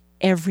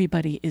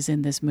 Everybody is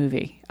in this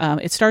movie.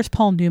 It stars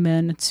Paul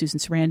Newman,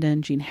 Susan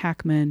Sarandon, Gene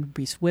Hackman,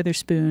 Reese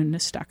Witherspoon,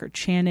 Stockard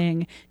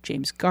Channing,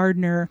 James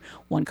Gardner,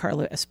 Juan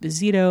Carlo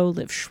Esposito,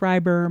 Liv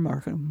Schreiber,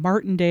 Marco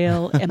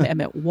Martindale,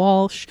 Emmett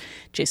Walsh,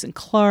 Jason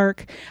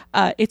Clarke.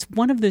 It's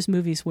one of those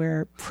movies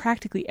where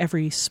practically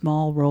every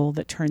small role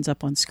that turns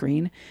up on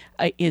screen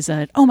is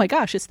a, oh my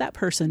gosh, it's that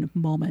person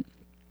moment.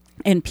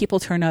 And people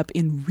turn up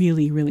in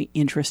really, really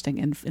interesting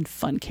and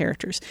fun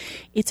characters.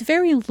 It's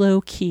very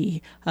low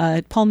key.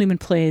 Paul Newman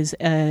plays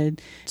a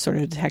sort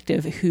of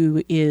detective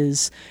who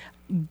is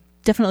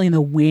definitely in the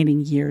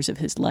waning years of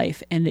his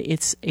life, and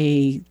it's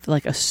a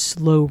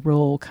slow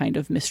roll kind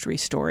of mystery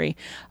story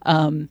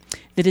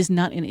that is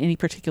not in any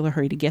particular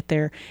hurry to get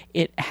there.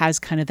 It has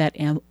kind of that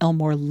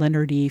Elmore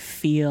Leonard-y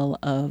feel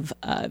of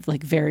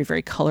very,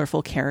 very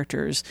colorful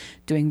characters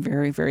doing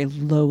very, very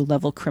low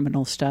level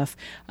criminal stuff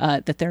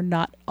that they're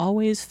not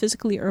always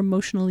physically or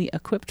emotionally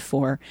equipped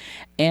for.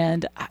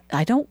 And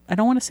I don't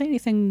want to say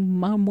anything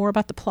more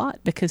about the plot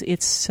because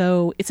it's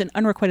an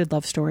unrequited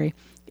love story.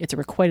 It's a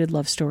requited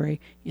love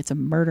story. It's a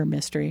murder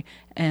mystery,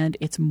 and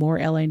it's more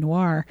LA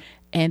Noir.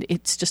 And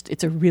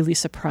it's a really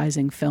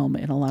surprising film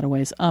in a lot of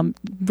ways.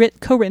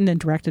 Co-written and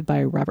directed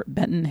by Robert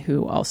Benton,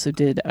 who also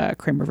did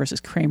Kramer versus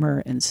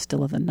Kramer and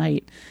Still of the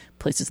Night,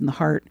 Places in the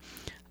Heart,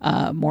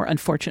 more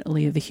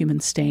unfortunately, The Human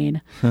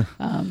Stain.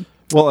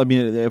 Well, I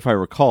mean, if I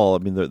recall, I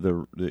mean,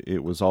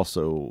 it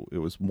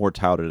was more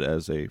touted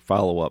as a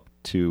follow-up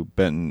to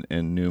Benton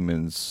and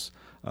Newman's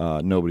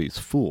Nobody's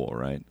Fool,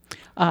 right?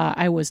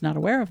 I was not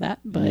aware of that,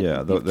 but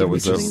yeah, that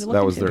was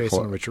their based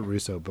on a Richard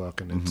Russo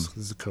book, and this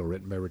is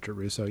co-written by Richard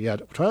Russo. Yeah,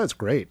 Twilight's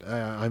great.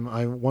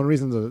 I'm one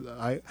reason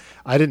that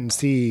I didn't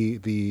see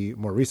the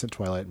more recent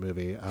Twilight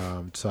movie,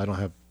 so I don't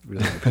have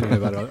really an opinion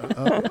about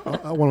it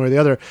one way or the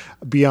other.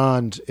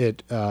 Beyond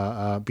it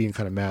being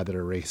kind of mad that it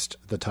erased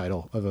the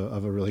title of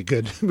a really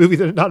good movie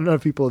that not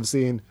enough people have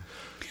seen.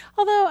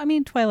 Although, I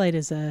mean, Twilight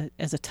as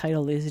a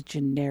title is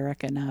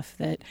generic enough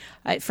that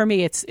for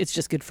me, it's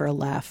just good for a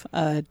laugh.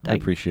 I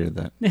appreciated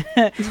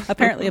that.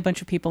 Apparently, a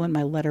bunch of people in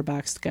my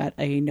letterbox got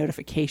a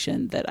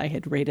notification that I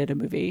had rated a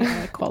movie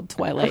called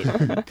Twilight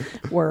and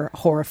were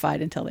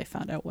horrified until they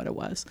found out what it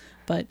was.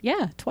 But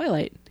yeah,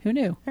 Twilight. Who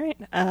knew? All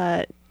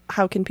right.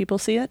 How can people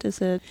see it?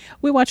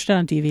 We watched it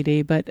on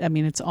DVD, but I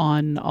mean, it's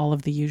on all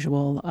of the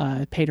usual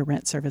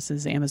pay-to-rent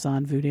services: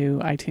 Amazon, Vudu,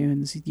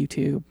 iTunes,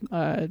 YouTube,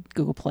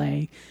 Google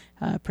Play.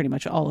 Pretty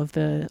much all of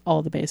the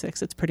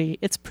basics. It's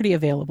pretty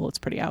available. It's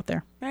pretty out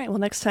there. All right. Well,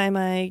 next time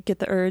I get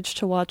the urge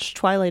to watch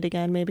Twilight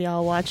again, maybe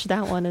I'll watch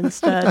that one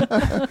instead.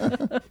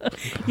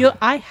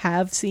 I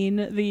have seen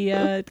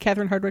the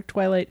Catherine Hardwicke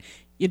Twilight.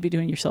 You'd be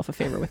doing yourself a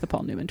favor with the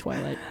Paul Newman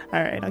Twilight.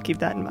 All right. I'll keep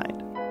that in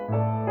mind.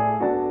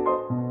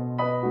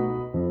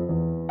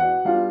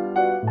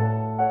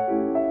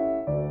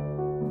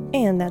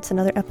 And that's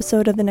another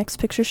episode of The Next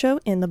Picture Show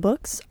in the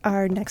books.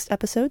 Our next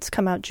episodes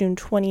come out June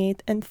 28th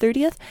and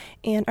 30th,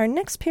 and our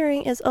next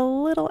pairing is a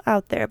little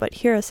out there, but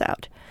hear us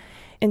out.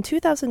 In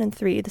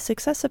 2003, the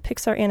success of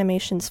Pixar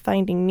Animation's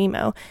Finding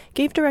Nemo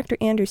gave director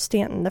Andrew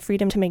Stanton the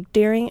freedom to make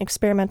daring,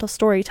 experimental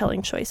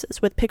storytelling choices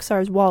with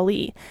Pixar's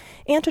Wall-E,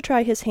 and to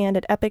try his hand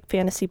at epic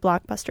fantasy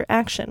blockbuster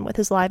action with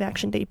his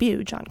live-action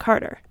debut, John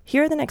Carter.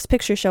 Here at the Next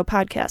Picture Show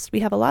podcast,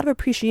 we have a lot of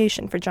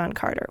appreciation for John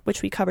Carter,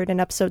 which we covered in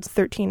episodes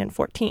 13 and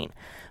 14,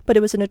 but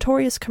it was a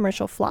notorious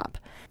commercial flop.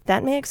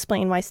 That may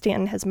explain why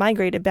Stanton has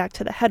migrated back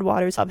to the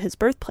headwaters of his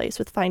birthplace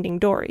with Finding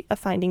Dory, a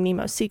Finding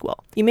Nemo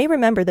sequel. You may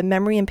remember the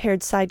memory-impaired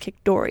sidekick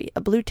Dory,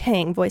 a blue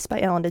tang voiced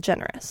by Ellen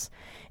DeGeneres.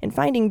 In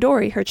Finding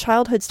Dory, her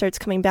childhood starts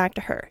coming back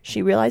to her.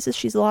 She realizes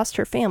she's lost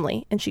her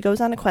family, and she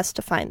goes on a quest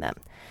to find them.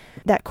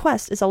 That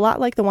quest is a lot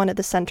like the one at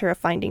the center of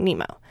Finding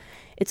Nemo.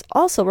 It's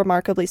also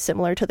remarkably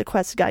similar to the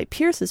quest Guy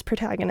Pearce's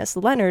protagonist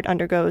Leonard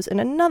undergoes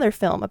in another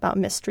film about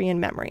mystery and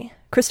memory.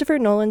 Christopher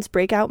Nolan's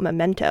breakout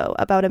Memento,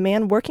 about a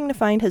man working to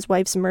find his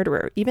wife's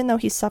murderer even though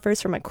he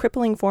suffers from a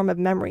crippling form of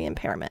memory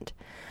impairment.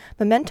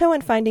 Memento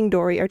and Finding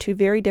Dory are two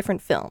very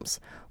different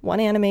films. One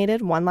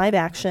animated, one live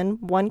action,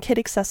 one kid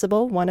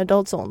accessible, one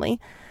adults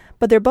only.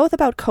 But they're both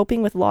about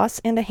coping with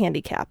loss and a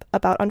handicap,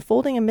 about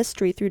unfolding a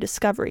mystery through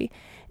discovery,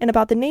 and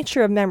about the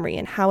nature of memory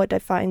and how it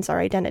defines our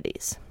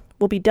identities.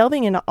 We'll be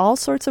delving into all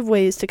sorts of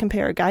ways to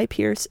compare Guy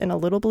Pearce and a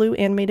little blue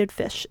animated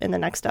fish in the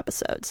next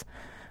episodes.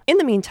 In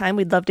the meantime,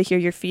 we'd love to hear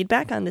your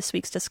feedback on this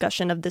week's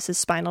discussion of This is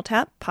Spinal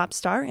Tap,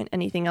 Popstar, and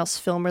anything else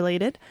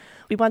film-related.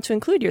 We want to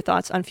include your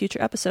thoughts on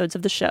future episodes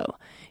of the show.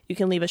 You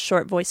can leave a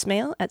short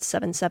voicemail at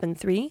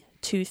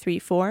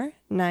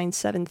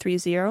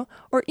 773-234-9730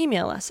 or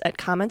email us at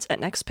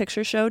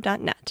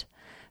comments@nextpictureshow.net.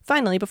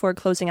 Finally, before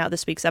closing out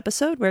this week's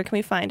episode, where can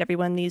we find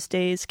everyone these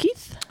days?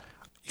 Keith?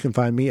 You can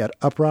find me at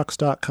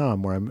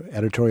uprocks.com, where I'm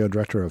editorial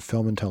director of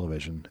film and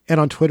television,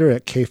 and on Twitter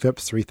at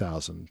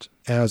KFIPS3000.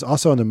 And I was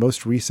also on the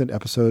most recent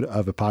episode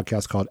of a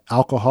podcast called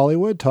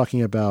Alcohollywood,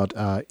 talking about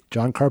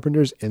John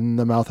Carpenter's In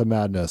the Mouth of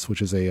Madness,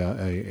 which is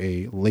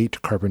a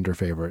late Carpenter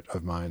favorite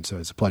of mine. So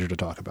it's a pleasure to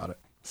talk about it.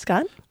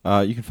 Scott?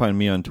 You can find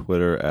me on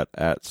Twitter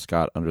at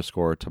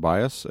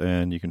Scott_Tobias,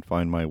 and you can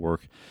find my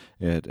work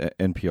at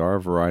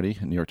NPR, Variety,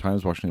 New York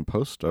Times, Washington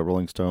Post,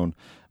 Rolling Stone,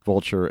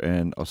 Vulture,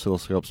 and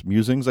Oscilloscope's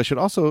Musings. I should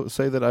also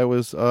say that I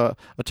was a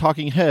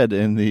talking head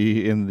in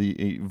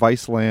the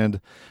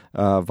Viceland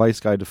Vice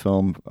Guide to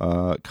Film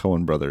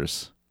Coen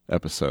Brothers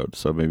episode,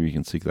 so maybe you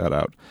can seek that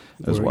out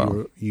as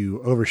well.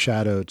 You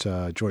overshadowed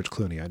George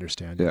Clooney, I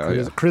understand. Yeah,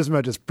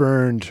 Charisma just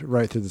burned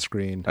right through the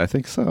screen. I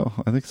think so.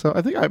 I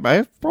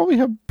probably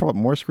have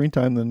more screen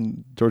time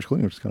than George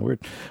Clooney, which is kind of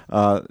weird.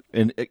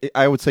 And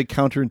I would say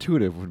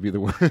counterintuitive would be the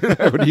word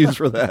I would use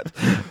for that.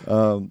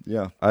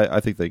 I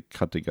think they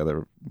cut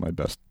together my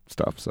best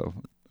stuff, so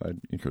I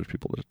encourage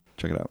people to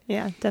check it out.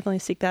 Yeah, definitely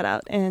seek that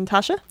out. And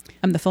Tasha?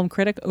 I'm the film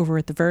critic over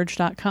at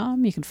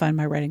TheVerge.com. You can find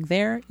my writing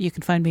there. You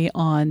can find me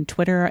on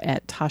Twitter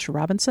at Tasha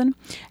Robinson.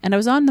 And I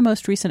was on the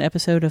most recent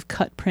episode of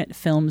Cut Print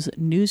Film's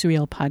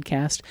Newsreel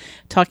podcast,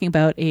 talking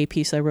about a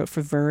piece I wrote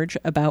for Verge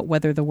about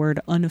whether the word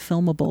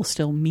unfilmable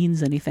still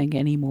means anything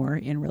anymore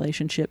in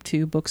relationship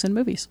to books and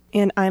movies.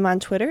 And I'm on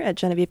Twitter at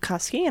Genevieve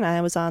Koski, and I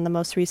was on the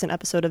most recent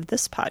episode of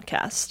this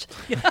podcast.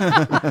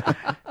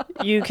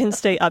 You can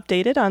stay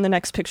updated on The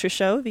Next Picture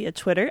Show via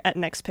Twitter at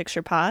Next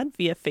Picture Pod,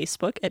 via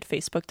Facebook at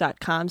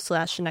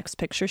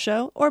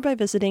facebook.com/nextpictureshow, or by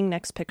visiting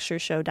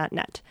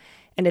nextpictureshow.net.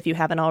 And if you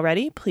haven't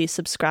already, please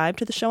subscribe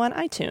to the show on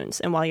iTunes.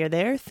 And while you're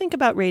there, think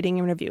about rating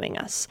and reviewing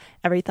us.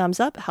 Every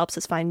thumbs up helps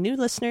us find new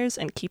listeners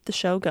and keep the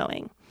show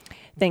going.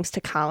 Thanks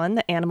to Colin,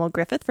 the Animal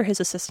Griffith, for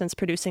his assistance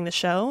producing the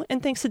show,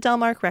 and thanks to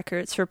Delmark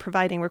Records for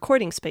providing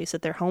recording space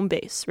at their home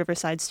base,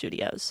 Riverside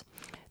Studios.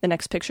 The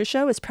Next Picture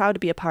Show is proud to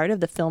be a part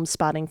of the Film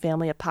Spotting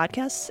family of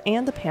podcasts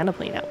and the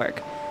Panoply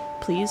Network.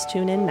 Please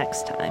tune in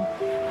next time.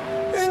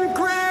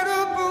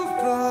 Incredible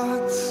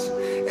thoughts,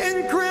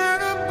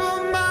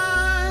 incredible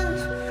mind.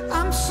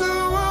 I'm so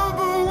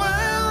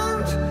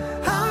overwhelmed.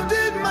 How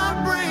did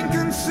my brain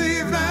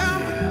conceive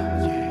them?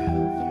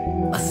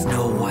 A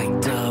snow white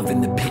dove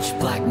in the pitch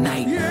black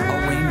night.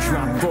 A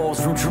raindrop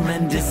falls from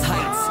tremendous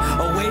heights.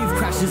 A wave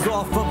crashes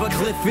off of a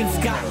cliff in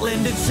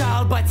Scotland. A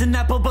child bites an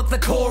apple, but the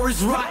core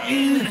is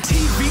rotten.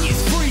 TV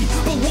is free,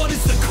 but what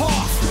is the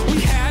cost?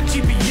 We have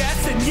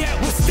GPS and yet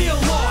we're still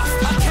lost.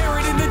 A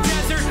carrot in the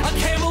desert, a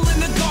camel in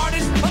the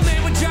garden, a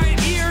man with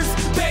giant ears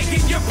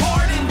begging your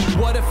pardon.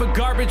 What if a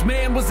garbage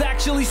man was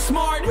actually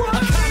smart? A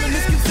common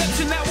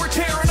misconception that we're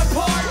tearing apart.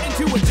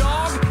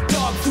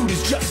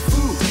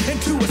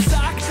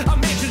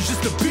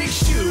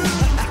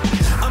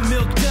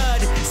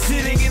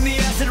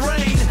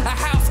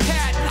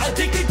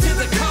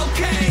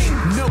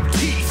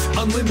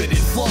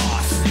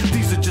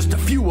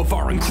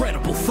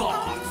 incredible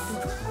thought.